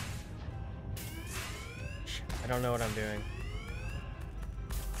 Shit, I don't know what I'm doing.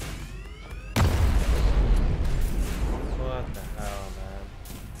 What the hell, man?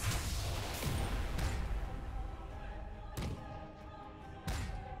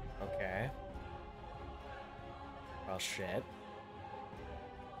 Okay. Well, shit.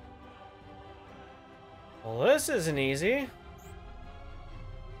 Well, this isn't easy.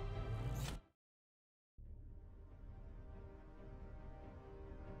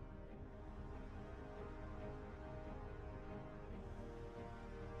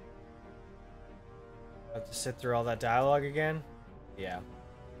 Have to sit through all that dialogue again? Yeah.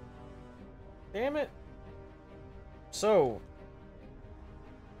 Damn it. So.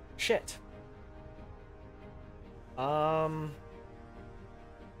 Shit. I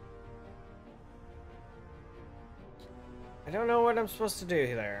don't know what I'm supposed to do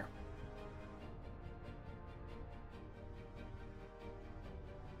there.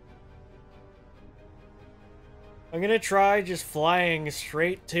 I'm gonna try just flying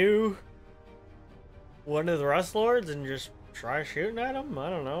straight to one of the Rust Lords and just try shooting at him? I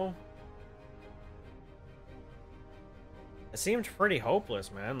don't know. It seemed pretty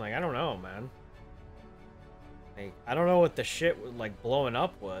hopeless, man. Like, I don't know, man. Like, I don't know what the shit, like, blowing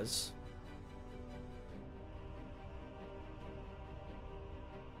up was.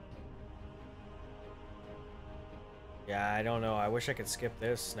 Yeah, I don't know. I wish I could skip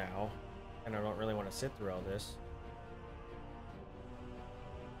this now. And I don't really want to sit through all this.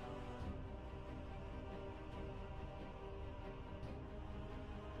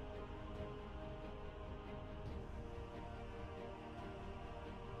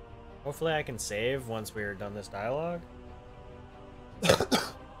 Hopefully I can save once we're done this dialogue.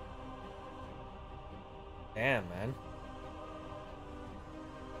 Damn, man.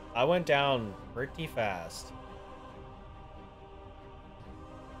 I went down pretty fast.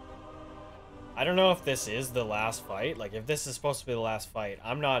 I don't know if this is the last fight. Like, if this is supposed to be the last fight,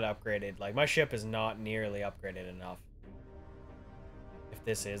 I'm not upgraded. Like, my ship is not nearly upgraded enough. If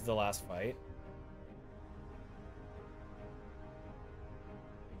this is the last fight.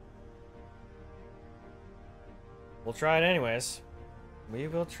 We'll try it anyways. We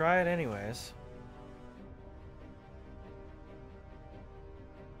will try it anyways.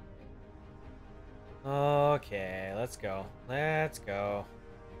 Okay, let's go. Let's go.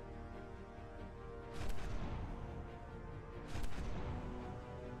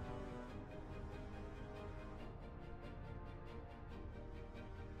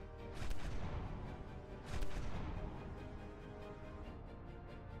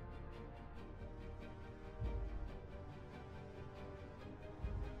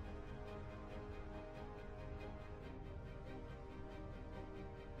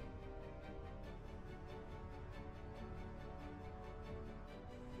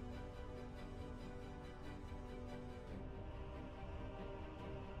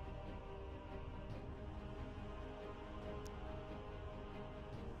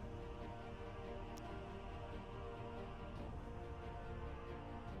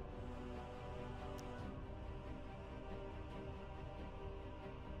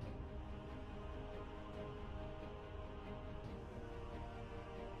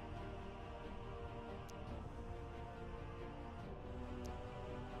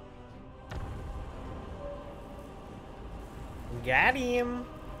 Got him.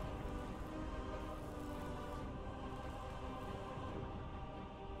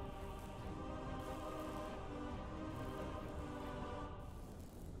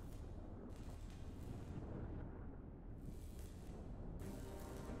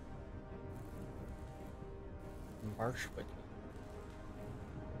 Marshwood.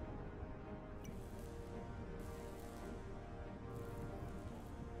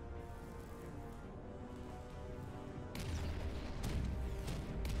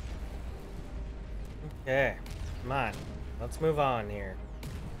 Okay, come on. Let's move on here.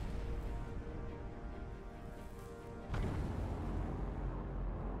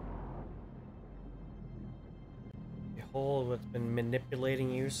 Behold what's been manipulating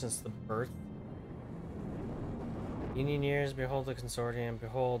you since the birth. Union years, behold the consortium,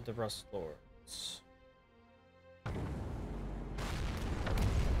 behold the Rust Lords.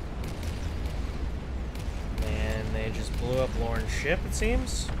 And they just blew up Lauren's ship, it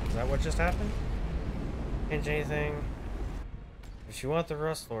seems? Is that what just happened? Change anything? If you want the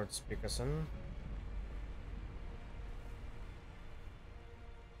Rust Lords, Pickerson.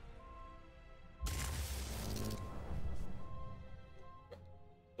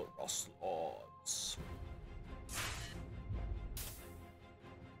 The Rust Lords.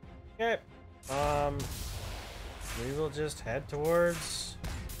 Okay. We will just head towards...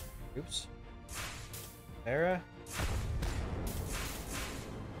 Oops. Era.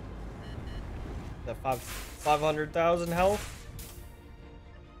 The 500,000 health.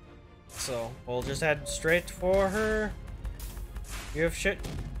 So we'll just head straight for her. You have shit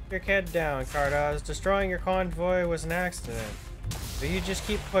your head down, Cardos. Destroying your convoy was an accident. But you just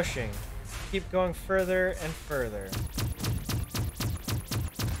keep pushing. Keep going further and further.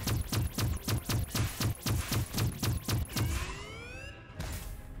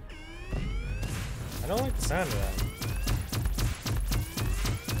 I don't like the sound of that.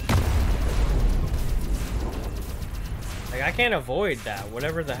 Like, I can't avoid that.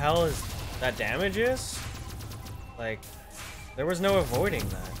 Whatever the hell is that damage is. Like, there was no avoiding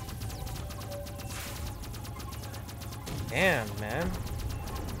that. Damn, man.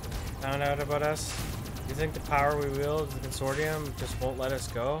 Found out about us. You think the power we wield, the consortium, just won't let us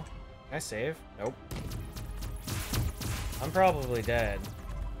go? Can I save? Nope. I'm probably dead.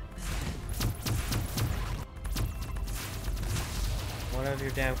 One of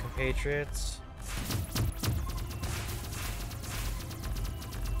your damn compatriots.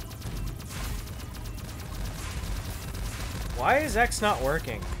 Why is X not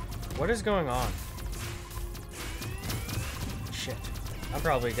working? What is going on? Shit. I'm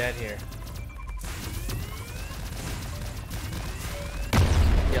probably dead here.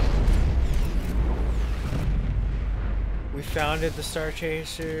 Yep. We founded the Star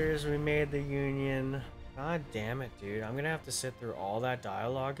Chasers. We made the Union. God damn it, dude. I'm gonna have to sit through all that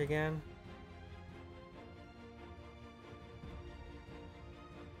dialogue again.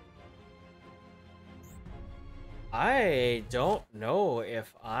 I don't know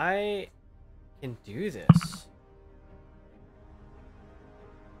if I can do this.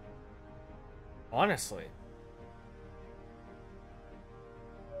 Honestly.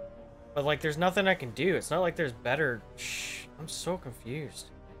 But, like, there's nothing I can do. It's not like there's better... Shh. I'm so confused.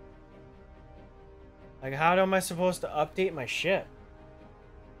 Like, how am I supposed to update my ship?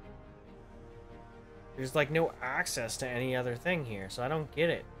 There's, like, no access to any other thing here, so I don't get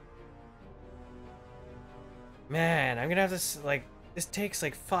it. Man, I'm gonna have to, like, this takes,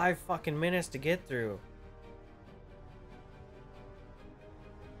 like, 5 fucking minutes to get through.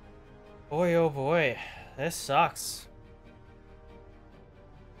 Boy, oh boy. This sucks.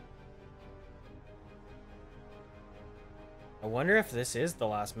 I wonder if this is the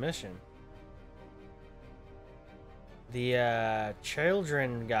last mission. The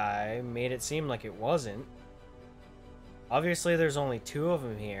children guy made it seem like it wasn't. Obviously, there's only 2 of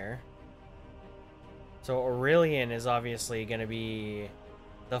them here. So Aurelian is obviously going to be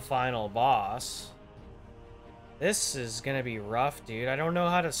the final boss. This is going to be rough, dude. I don't know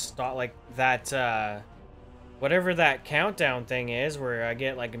how to stop, like, that, whatever that countdown thing is where I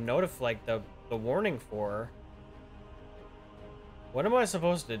get, like, like, the warning for. What am I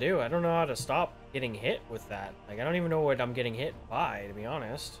supposed to do? I don't know how to stop getting hit with that. Like, I don't even know what I'm getting hit by, to be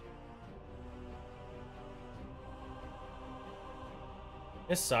honest.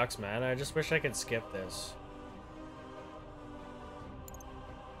 This sucks, man. I just wish I could skip this.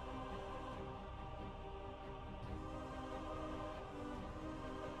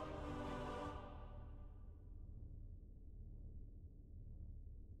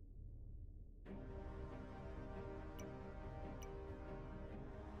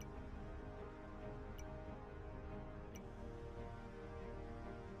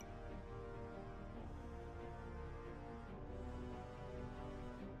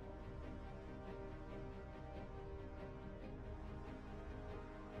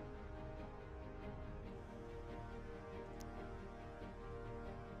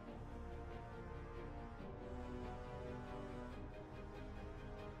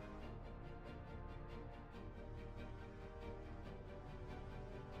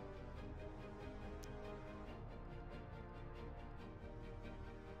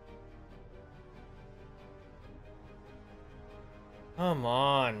 Come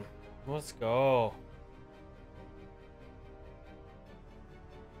on. Let's go.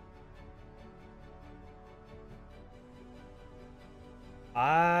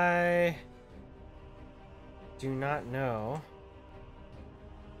 I do not know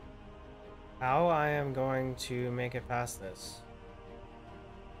how I am going to make it past this.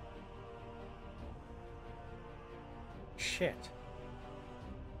 Shit.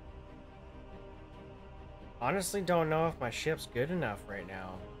 Honestly don't know if my ship's good enough right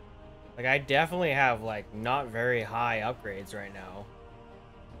now. Like, I definitely have, like, not very high upgrades right now.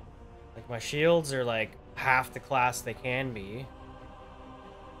 Like, my shields are, like, half the class they can be.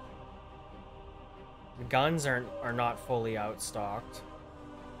 The guns are not fully outstocked.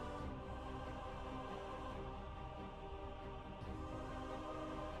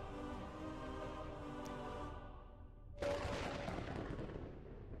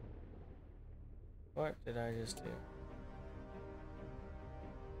 What did I just do?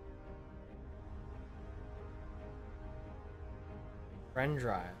 Friend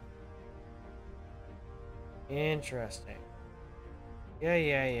drive. Interesting. Yeah.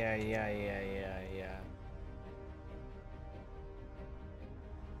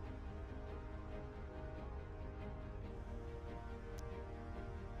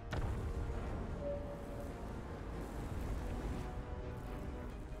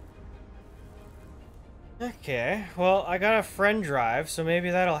 Okay, well, I got a friend drive, so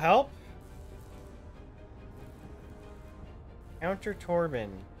maybe that'll help. Counter Torben.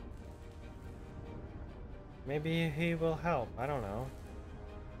 Maybe he will help, I don't know.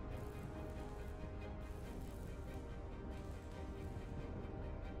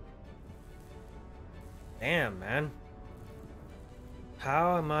 Damn, man.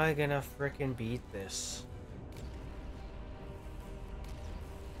 How am I gonna frickin' beat this?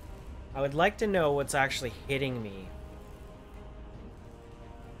 I would like to know what's actually hitting me.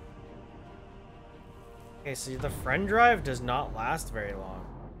 Okay, so the friend drive does not last very long.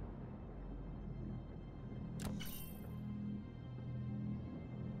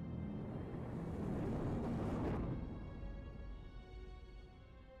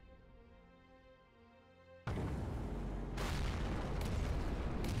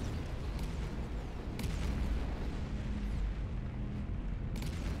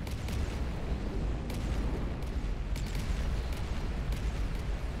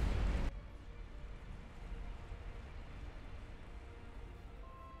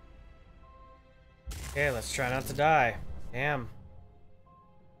 Okay, let's try not to die. Damn.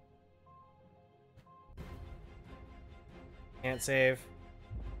 Can't save.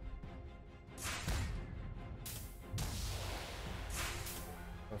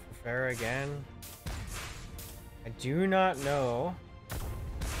 Go for Farah again. I do not know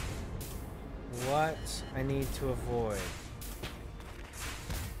what I need to avoid.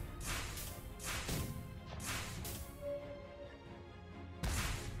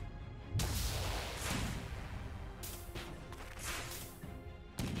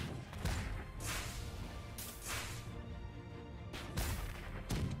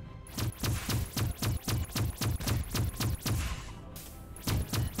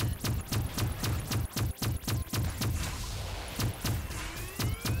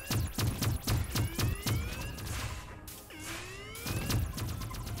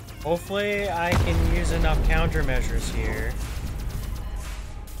 Hopefully I can use enough countermeasures here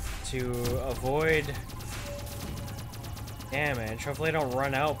to avoid damage. Hopefully I don't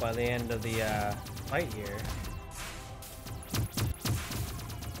run out by the end of the fight here.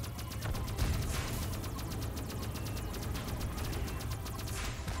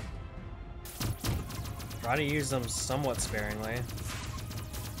 Try to use them somewhat sparingly.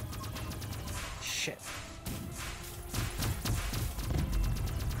 Shit.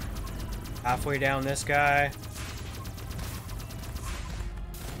 Halfway down this guy.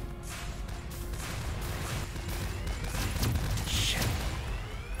 Shit.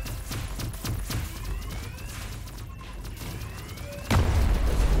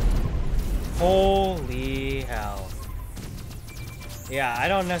 Holy hell. Yeah, I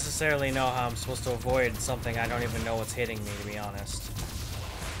don't necessarily know how I'm supposed to avoid something I don't even know what's hitting me, to be honest.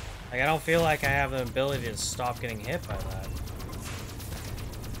 Like, I don't feel like I have the ability to stop getting hit by that.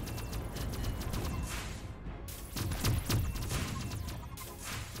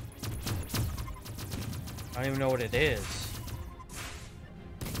 I don't even know what it is.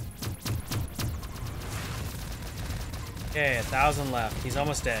 Okay, 1,000 left. He's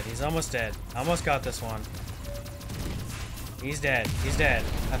almost dead. He's almost dead. Almost got this one. He's dead. He's dead.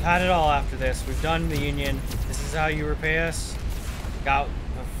 I've had it all after this. We've done the Union. This is how you repay us. I've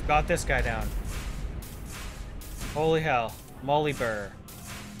got this guy down. Holy hell. Molly Burr.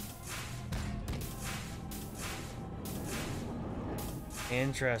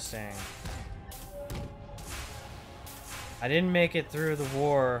 Interesting. I didn't make it through the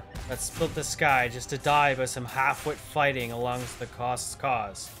war that split the sky just to die by some half-wit fighting along the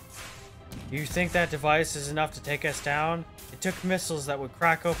cause. You think that device is enough to take us down? It took missiles that would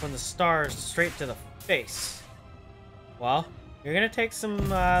crack open the stars straight to the face. Well, you're gonna take some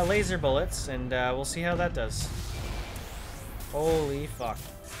laser bullets, and we'll see how that does. Holy fuck.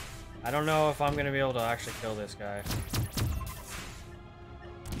 I don't know if I'm gonna be able to actually kill this guy.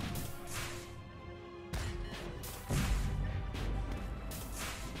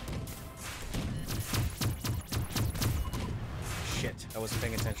 Shit, I wasn't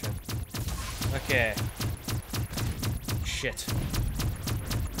paying attention. Okay. Shit.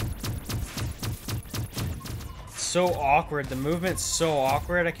 It's so awkward. The movement's so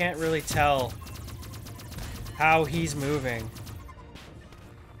awkward, I can't really tell how he's moving.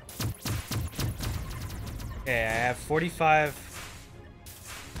 Okay, I have 45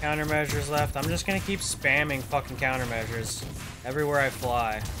 countermeasures left. I'm just gonna keep spamming fucking countermeasures everywhere I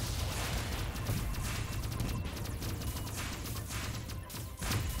fly.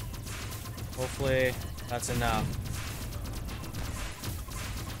 Hopefully, that's enough.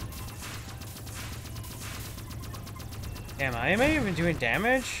 Damn, am I even doing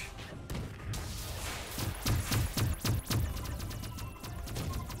damage?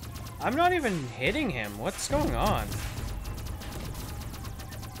 I'm not even hitting him. What's going on?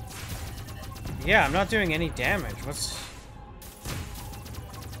 Yeah, I'm not doing any damage. What's...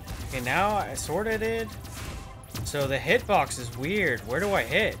 Okay, now I sorta did. So the hitbox is weird. Where do I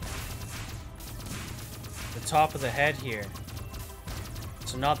hit? The top of the head here.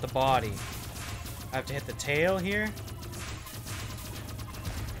 So not the body. I have to hit the tail here.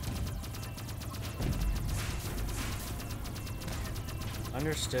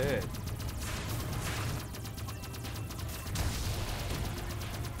 Understood.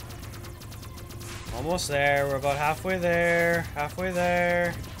 Almost there. We're about halfway there. Halfway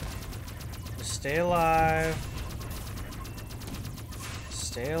there. Just stay alive.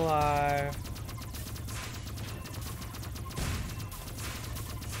 Stay alive.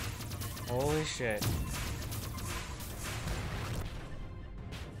 Holy shit.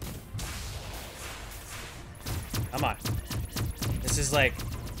 Come on. This is like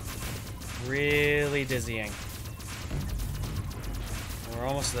really dizzying. We're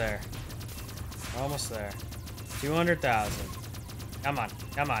almost there. We're almost there. 200,000. Come on.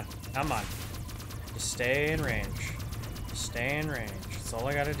 Come on. Come on. Just stay in range. Just stay in range. That's all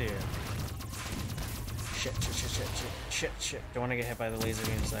I gotta do. Shit, shit, shit, shit, shit, shit, shit. Don't want to get hit by the laser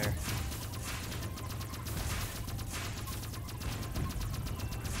beams there.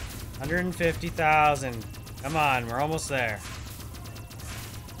 $150,000. Come on, we're almost there.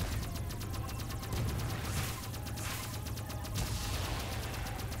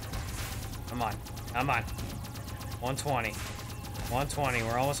 Come on, come on. 120. 120,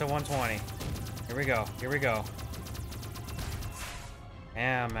 we're almost at 120. Here we go, here we go.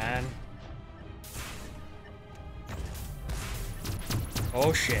 Yeah, man.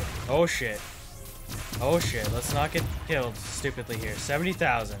 Oh shit, oh shit. Oh shit, let's not get killed stupidly here.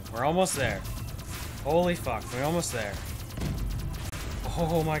 70,000, we're almost there. Holy fuck, we're almost there.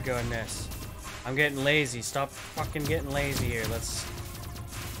 Oh my goodness. I'm getting lazy. Stop fucking getting lazy here. Let's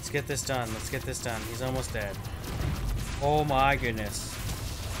get this done. Let's get this done. He's almost dead. Oh my goodness.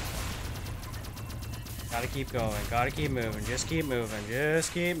 Gotta keep going. Gotta keep moving. Just keep moving.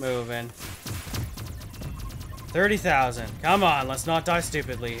 Just keep moving. 30,000. Come on, let's not die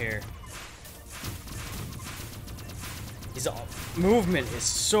stupidly here. His movement is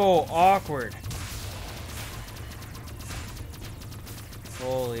so awkward.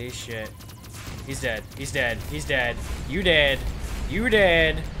 Holy shit. He's dead. He's dead. He's dead. You dead. You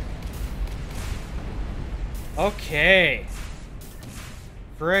dead. Okay.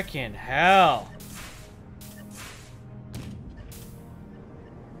 Frickin' hell.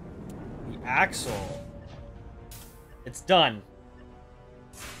 The axle. It's done.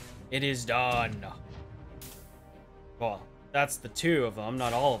 It is done. Well, that's the two of them,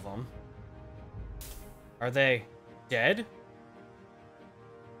 not all of them. Are they dead?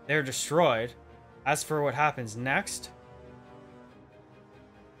 They're destroyed. As for what happens next...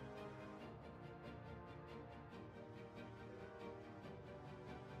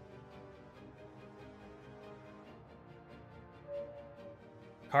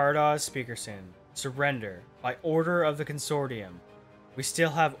 Cardaws Speakerson, surrender by order of the consortium. We still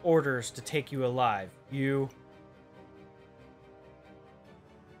have orders to take you alive. You...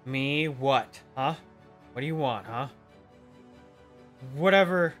 Me? What? Huh? What do you want, huh?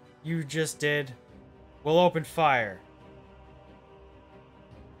 whatever you just did, we'll open fire.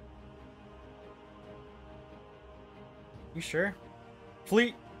 You sure?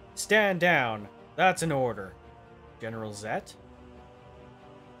 Fleet, stand down. That's an order. General Zet?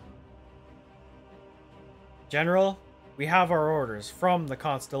 General, we have our orders from the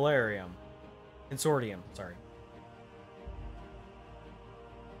Constellarium. Consortium, sorry.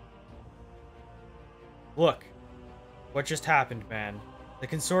 Look, what just happened, man. The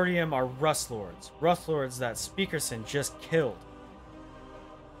Consortium are Rust Lords. Rust Lords that Speakerson just killed.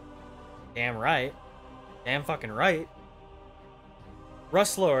 Damn right. Damn fucking right.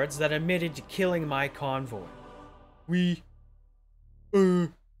 Rust Lords that admitted to killing my convoy. We...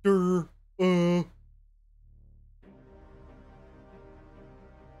 You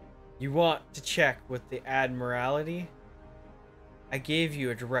want to check with the Admiralty? I gave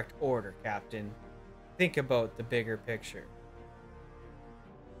you a direct order, Captain. Think about the bigger picture.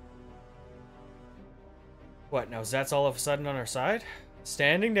 What, now Zet's all of a sudden on our side?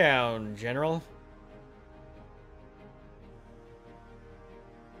 Standing down, General.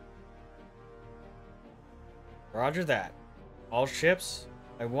 Roger that. All ships,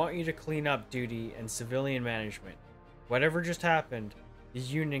 I want you to clean up duty and civilian management. Whatever just happened, the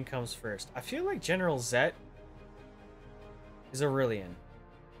Union comes first. I feel like General Zet is Aurelian.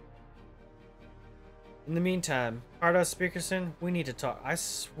 In the meantime, Cardos Speakerson, we need to talk. I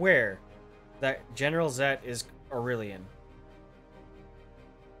swear that General Zet is Aurelian.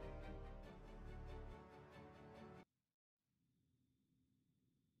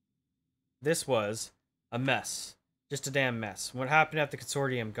 This was a mess. Just a damn mess. What happened at the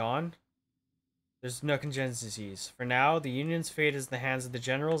Consortium gone? There's no contingencies. For now, the Union's fate is in the hands of the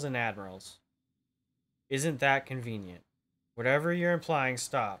generals and admirals. Isn't that convenient? Whatever you're implying,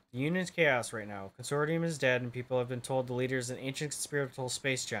 stop. The Union's chaos right now. Consortium is dead and people have been told the leaders and ancient conspiratorial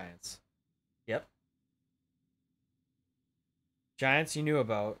space giants. Yep. Giants you knew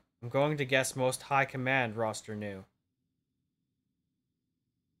about. I'm going to guess most high command roster knew.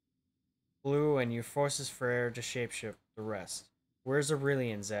 Blue and your forces for air to shapeshift the rest. Where's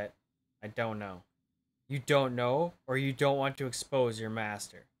Aurelian, Zet? I don't know. You don't know, or you don't want to expose your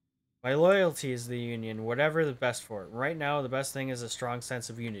master. My loyalty is the Union, whatever the best for it. Right now, the best thing is a strong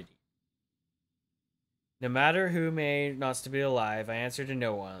sense of unity. No matter who may not be alive, I answer to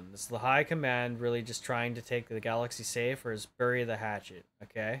no one. Is the High Command really just trying to take the galaxy safe, or is bury the hatchet,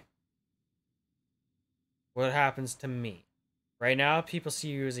 okay? What happens to me? Right now, people see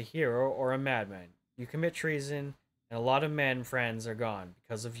you as a hero or a madman. You commit treason, and a lot of men and friends are gone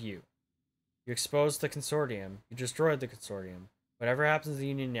because of you. You exposed the Consortium. You destroyed the Consortium. Whatever happens to the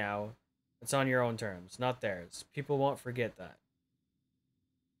Union now, it's on your own terms, not theirs. People won't forget that.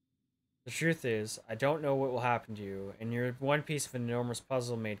 The truth is, I don't know what will happen to you, and you're one piece of an enormous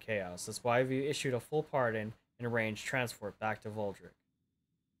puzzle made chaos. That's why we issued a full pardon and arranged transport back to Voldrick.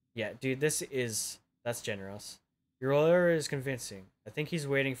 Yeah, dude, that's generous. Your lawyer is convincing. I think he's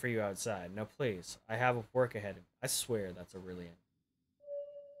waiting for you outside. Now, please, I have work ahead of me. I swear that's Aurelian.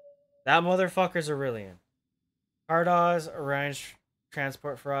 That motherfucker's Aurelian. Cardos arranged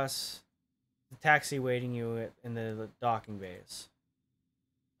transport for us. The taxi waiting you in the docking bays.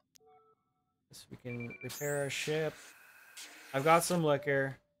 So we can repair our ship. I've got some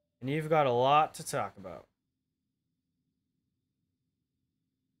liquor, and you've got a lot to talk about.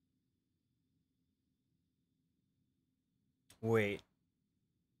 Wait.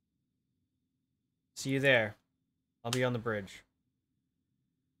 See you there. I'll be on the bridge.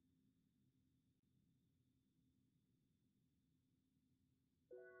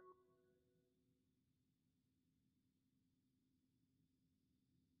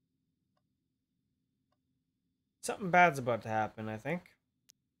 Something bad's about to happen, I think.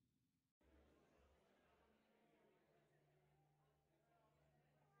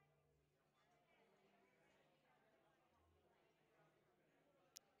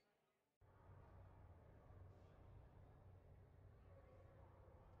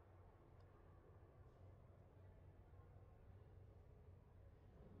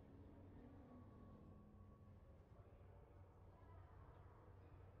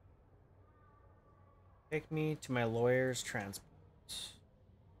 Take me to my lawyer's transport.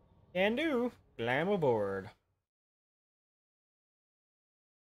 Can do. Glam aboard.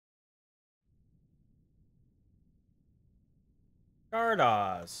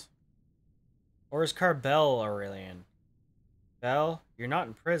 Cardos. Or is Carbell Aurelian? Bell, you're not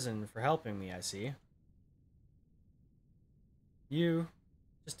in prison for helping me, I see. You,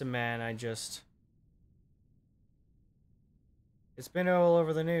 just a man, Is It's been all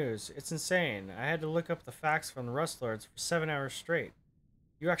over the news. It's insane. I had to look up the facts from the Rust Lords for 7 hours straight.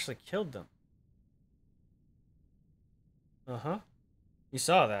 You actually killed them. Uh-huh. You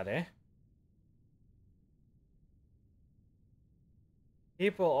saw that, eh?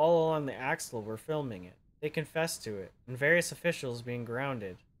 People all along the Axle were filming it. They confessed to it, and various officials being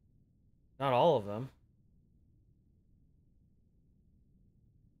grounded. Not all of them.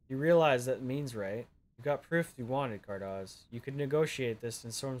 You realize that means, right? You got proof you wanted, Cardoz. You could negotiate this in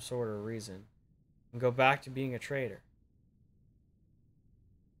some sort of reason, and go back to being a traitor.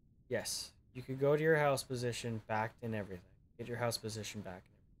 Yes, you could go to your house position back and everything. Get your house position back.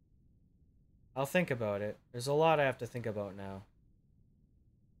 I'll think about it. There's a lot I have to think about now.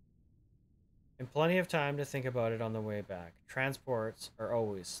 And plenty of time to think about it on the way back. Transports are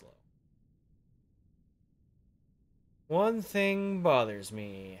always slow. One thing bothers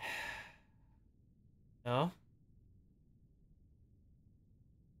me. No?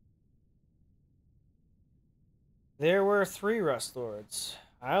 There were 3 Rust Lords.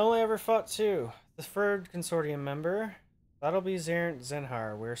 I only ever fought 2. The third consortium member. That'll be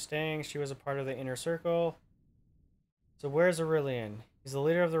Zenhar. We're staying. She was a part of the inner circle. So where's Aurelian? He's the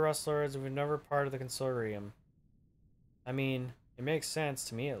leader of the Rust Lords and we've never part of the consortium. I mean, it makes sense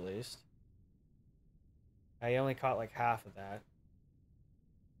to me at least. I only caught like half of that.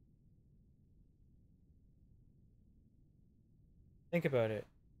 Think about it.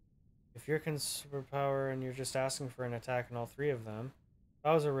 If you're superpower and you're just asking for an attack on all 3 of them, if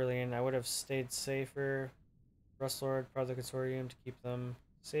I was Aurelian, I would have stayed safer. Rust Lord, part of the consortium to keep them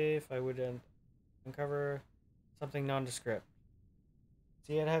safe. I would uncover something nondescript.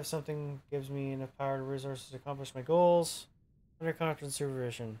 See, I'd have something gives me enough power and resources to accomplish my goals. Under constant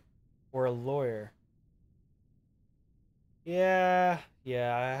supervision. Or a lawyer. Yeah,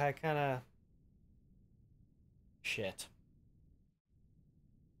 I kinda... Shit.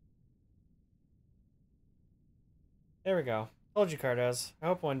 There we go. Told you, Cardoz. I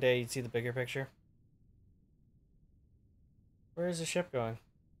hope one day you'd see the bigger picture. Where is the ship going?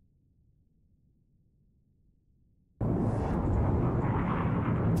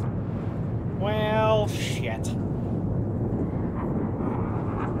 Well, shit.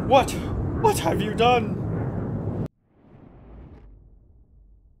 What? What have you done?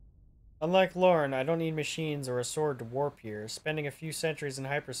 Unlike Lauren, I don't need machines or a sword to warp here. Spending a few centuries in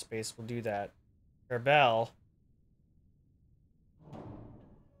hyperspace will do that. Rebel.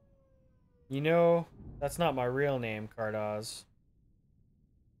 You know, that's not my real name, Cardoz.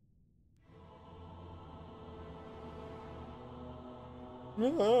 The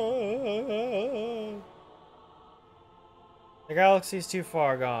galaxy's too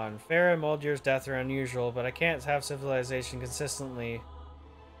far gone. Farah and Moldier's death are unusual, but I can't have civilization consistently.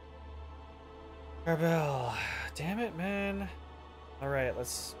 Rebel. Damn it, man. Alright,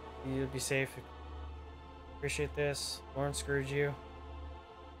 let's... You be safe. Appreciate this. Lauren screwed you.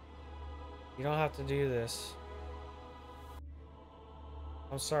 You don't have to do this.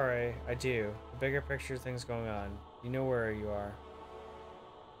 I'm sorry, I do. The bigger picture thing's going on. You know where you are.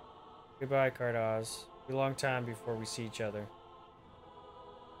 Goodbye, Cardoz. Be a long time before we see each other.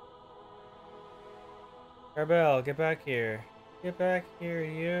 Arbel, get back here. Get back here,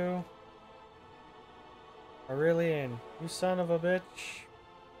 you. Aurelian, you son of a bitch.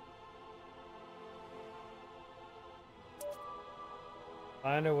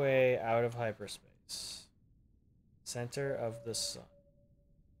 Find a way out of hyperspace. Center of the sun.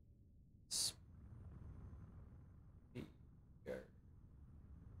 Speaker.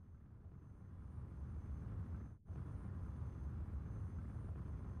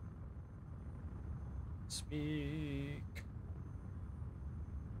 Speak.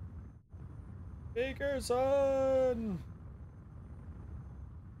 Speaker, son.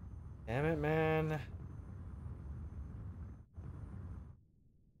 Damn it, man.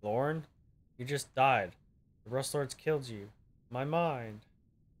 Lauren, you just died. The Rust Lords killed you. My mind.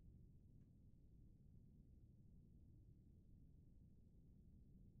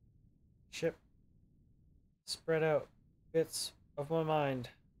 Ship. Spread out. Bits of my mind.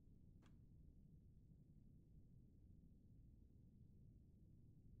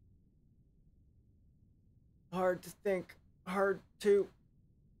 Hard to think. Hard to...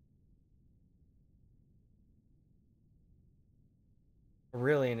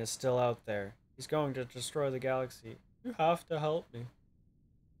 Aurelian is still out there. He's going to destroy the galaxy. You have to help me.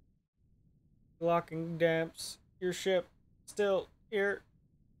 Locking damps. Your ship. Still here.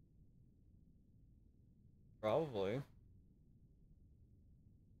 Probably. It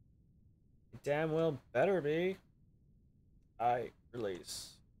damn well better be. I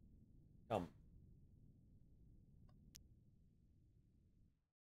release. Come.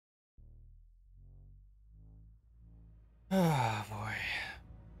 Oh boy.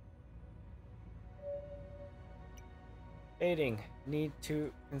 Aiding. Need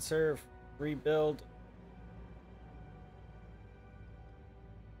to conserve. Rebuild.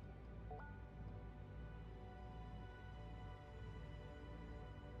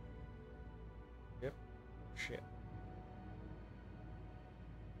 Yep. Shit.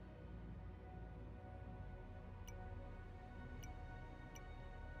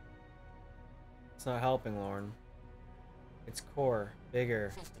 It's not helping, Lauren. Its core,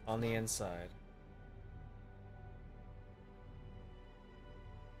 bigger, on the inside.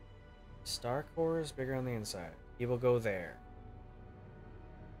 Star core is bigger on the inside. He will go there.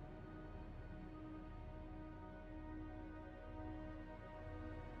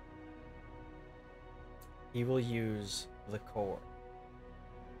 He will use the core.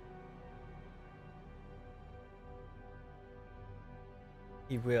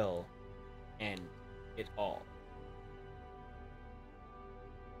 He will end it all.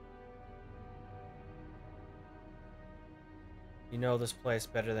 You know this place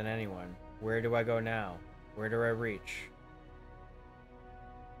better than anyone. Where do I go now? Where do I reach?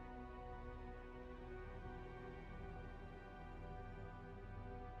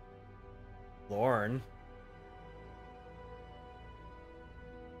 Lauren.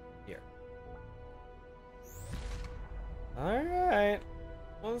 Here. Alright.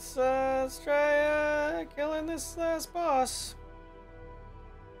 Let's try killing this last boss.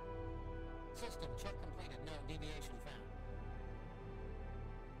 System check completed. No deviation found.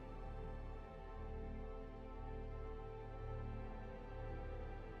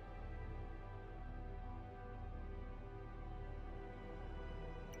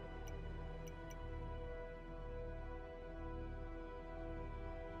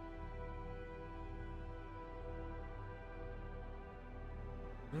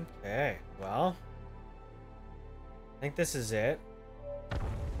 Okay, well, I think this is it.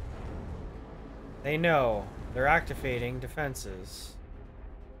 They know. They're activating defenses.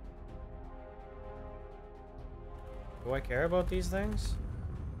 Do I care about these things?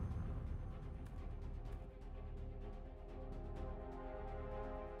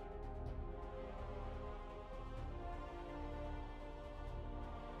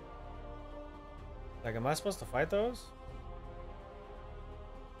 Like, am I supposed to fight those?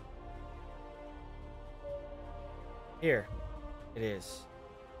 Here. It is.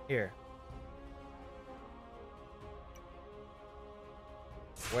 Here.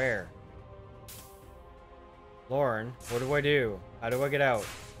 Where? Lauren, what do I do? How do I get out?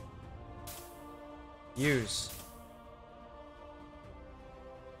 Use.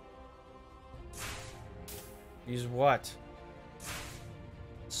 Use what?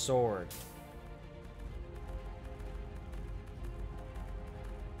 Sword.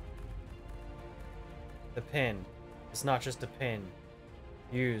 The pin. It's not just a pin.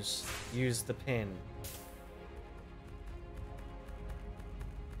 Use the pin.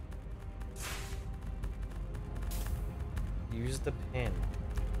 Use the pin.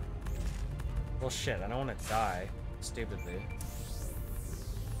 Well, shit, I don't want to die stupidly.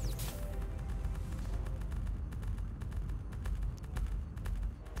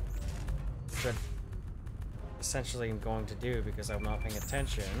 Which I essentially am going to do because I'm not paying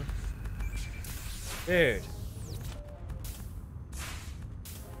attention. Dude.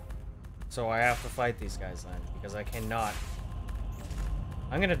 So I have to fight these guys then, because I cannot.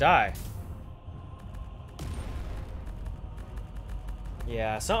 I'm gonna die.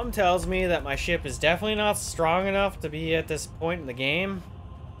 Yeah, something tells me that my ship is definitely not strong enough to be at this point in the game.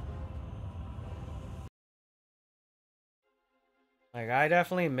 Like, I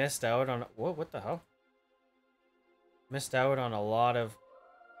definitely missed out on... What the hell? Missed out on a lot of...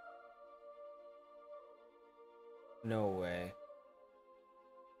 No way.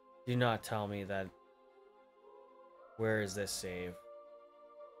 Do not tell me that... Where is this save?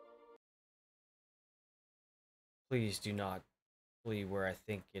 Please do not flee where I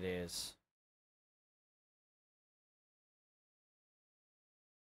think it is.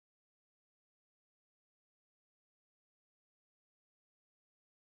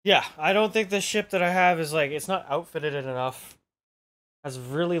 Yeah, I don't think the ship that I have is like... It's not outfitted enough. Has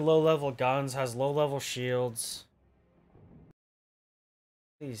really low-level guns, has low-level shields.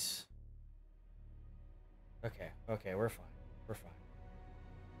 Please. Okay, we're fine. We're fine.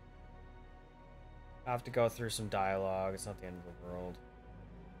 I have to go through some dialogue. It's not the end of the world.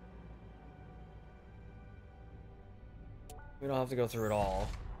 We don't have to go through it all.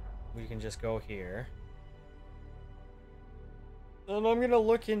 We can just go here. And I'm gonna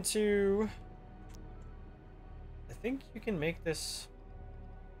look into... I think you can make this...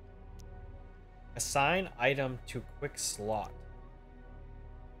 Assign item to quick slot.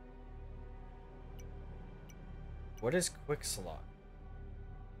 What is quick slot?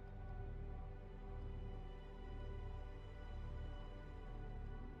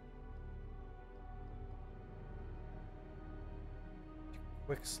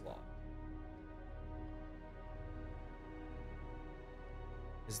 Quick slot.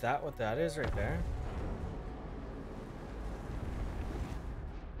 Is that what that is right there?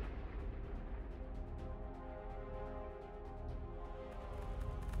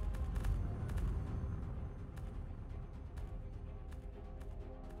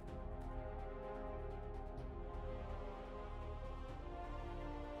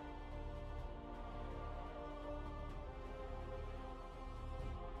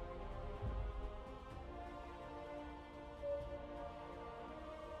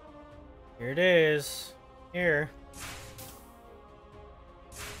 Here it is. Here.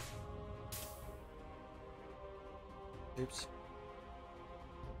 Oops.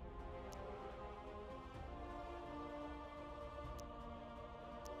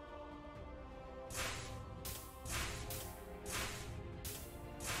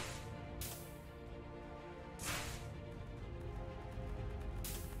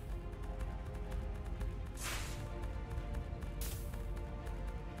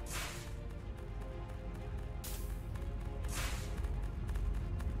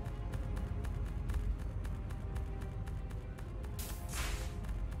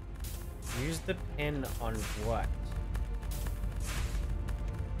 Use the pin on what?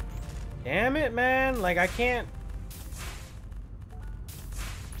 Damn it, man! Like, I can't...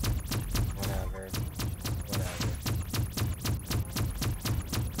 Whatever. Whatever.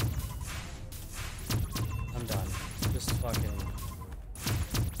 I'm done. Just fucking...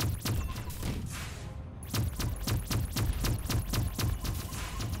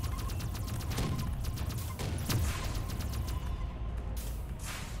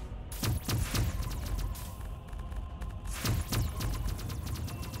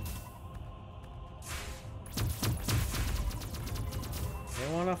 They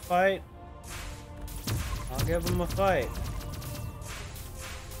want to fight? I'll give them a fight.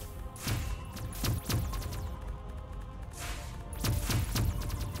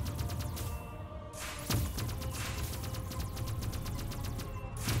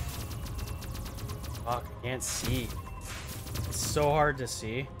 Fuck, I can't see. It's so hard to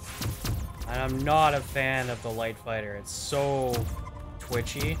see. And I'm not a fan of the light fighter. It's so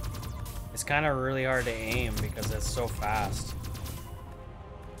twitchy. It's kind of really hard to aim because it's so fast.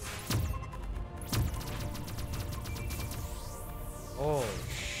 Holy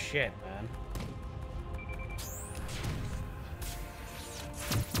shit, man.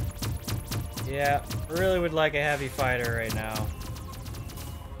 Yeah, really would like a heavy fighter right now.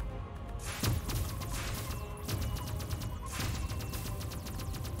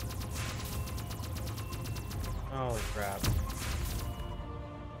 Holy crap.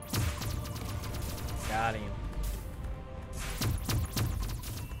 Got him.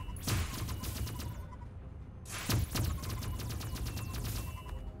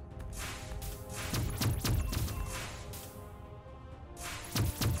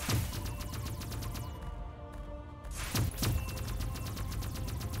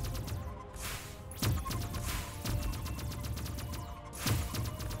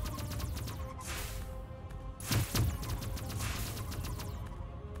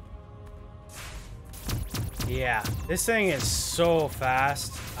 Yeah, this thing is so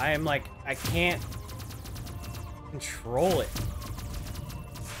fast. I am like, I can't control it.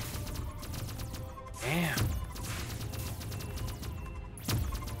 Damn.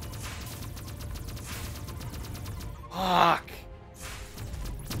 Fuck.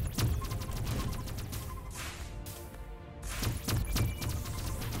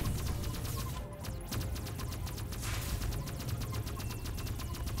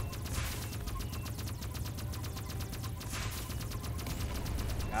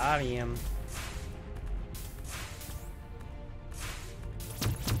 Got him.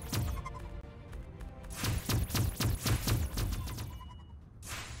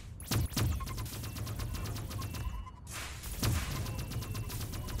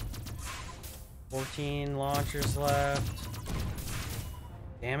 $14 launchers left.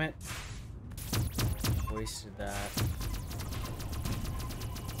 Damn it. Wasted that.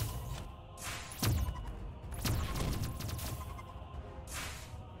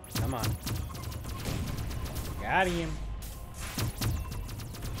 Come on. Got him.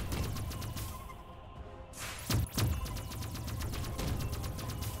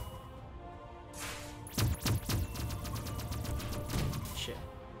 Shit.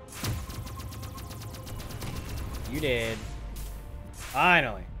 You did.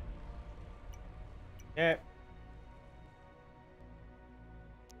 Finally. Okay.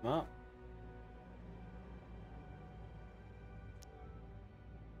 Well.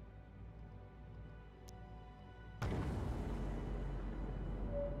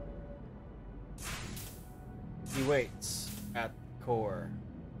 He waits at the core.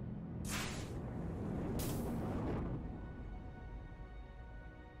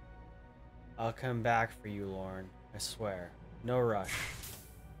 I'll come back for you, Lorne. I swear. No rush.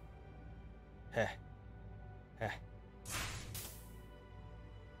 Heh. Heh.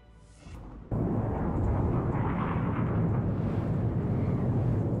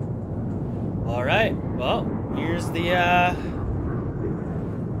 Alright, well, here's the,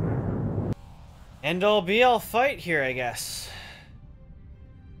 end-all be-all fight here, I guess.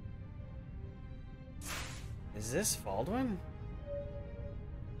 Is this Baldwin?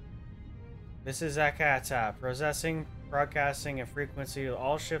 This is Akata. Broadcasting a frequency to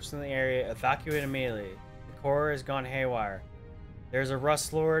all ships in the area. Evacuate immediately. The core has gone haywire. There's a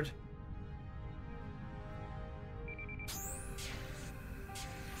Rust Lord.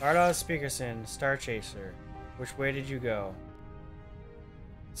 Bardos Speakerson, Star Chaser. Which way did you go?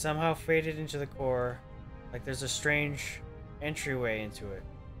 Somehow faded into the core, like there's a strange entryway into it.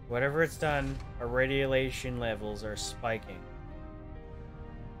 Whatever it's done, our radiation levels are spiking.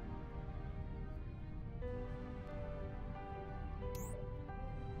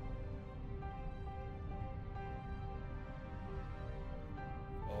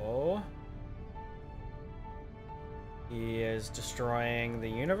 Oh. He is destroying the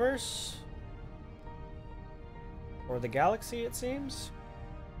universe? Or the galaxy, it seems?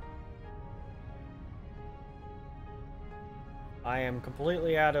 I am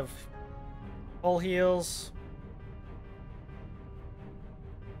completely out of full heals.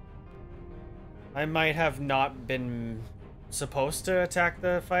 I might have not been supposed to attack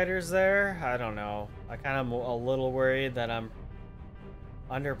the fighters there. I don't know. I kind of am a little worried that I'm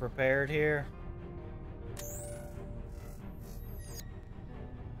underprepared here.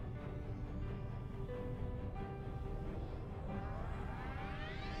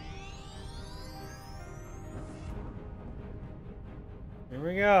 Here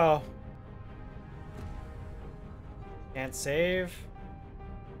we go. Can't save.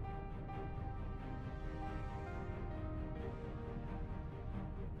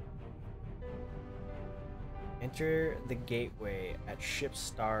 Enter the gateway at Ship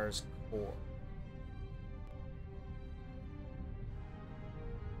Star's core.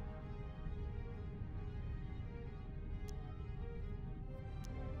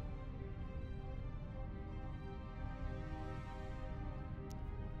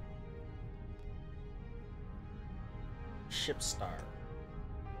 Ship Star.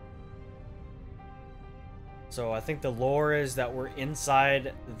 So I think the lore is that we're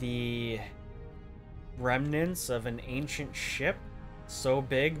inside the remnants of an ancient ship so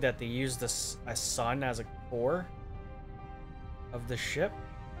big that they used a sun as a core of the ship.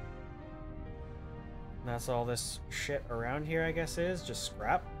 And that's all this shit around here, I guess, is just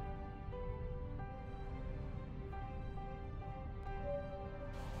scrap.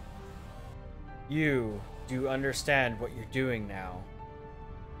 You do understand what you're doing now.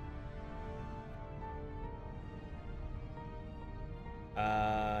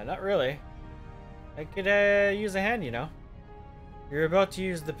 Not really. I could use a hand, you know. You're about to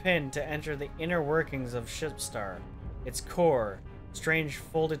use the pin to enter the inner workings of Shipstar. Its core, strange,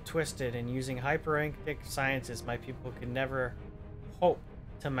 folded, twisted, and using hyper-ancient sciences my people could never hope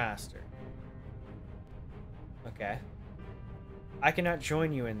to master. Okay. I cannot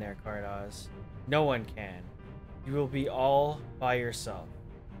join you in there, Cardoz. No one can. You will be all by yourself.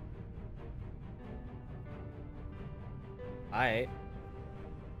 Alright.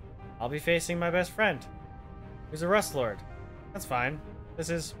 I'll be facing my best friend, who's a Rust Lord. That's fine.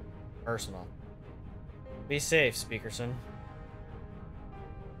 This is personal. Be safe, Speakerson.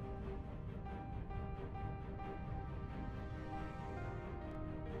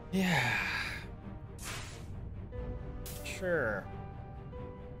 Yeah. Sure.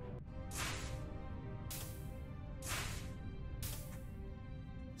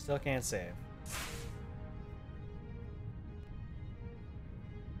 Still can't save.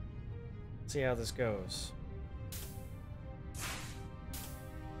 See how this goes.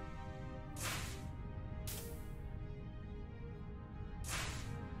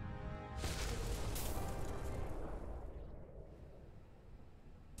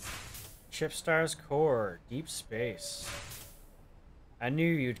 Shipstar's core, deep space. I knew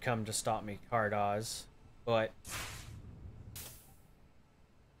you'd come to stop me, Cardoz, but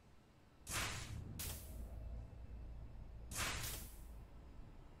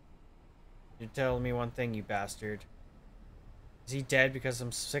You're telling me one thing, you bastard. Is he dead because of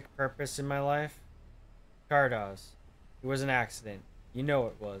some sick purpose in my life? Cardos. It was an accident. You know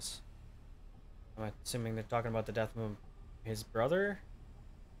it was. I'm assuming they're talking about the death of his brother?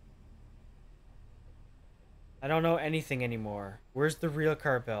 I don't know anything anymore. Where's the real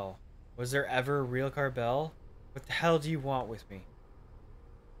Carbell? Was there ever a real Carbell? What the hell do you want with me?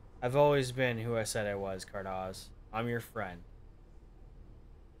 I've always been who I said I was, Cardos. I'm your friend.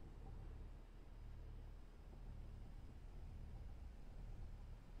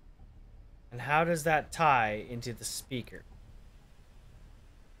 And how does that tie into the speaker?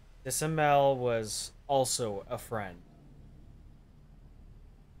 Dismel was also a friend.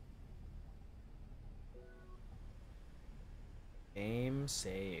 Game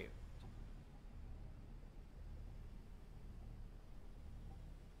saved.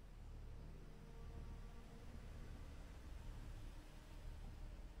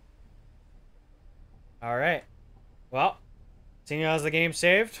 Alright. Well, seeing as the game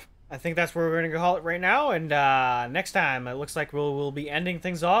saved, I think that's where we're going to call it right now. And next time, it looks like we'll be ending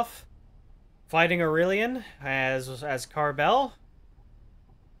things off. Fighting Aurelian as Carbell.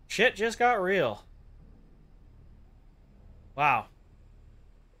 Shit just got real. Wow.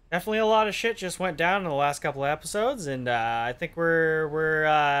 Definitely a lot of shit just went down in the last couple of episodes, and I think we're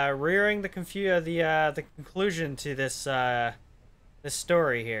rearing the conclusion to this this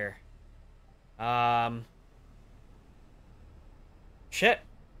story here. Shit.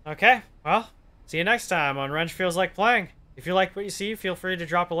 Okay. Well, see you next time on Wrench Feels Like Playing. If you like what you see, feel free to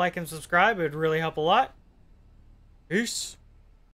drop a like and subscribe. It would really help a lot. Peace.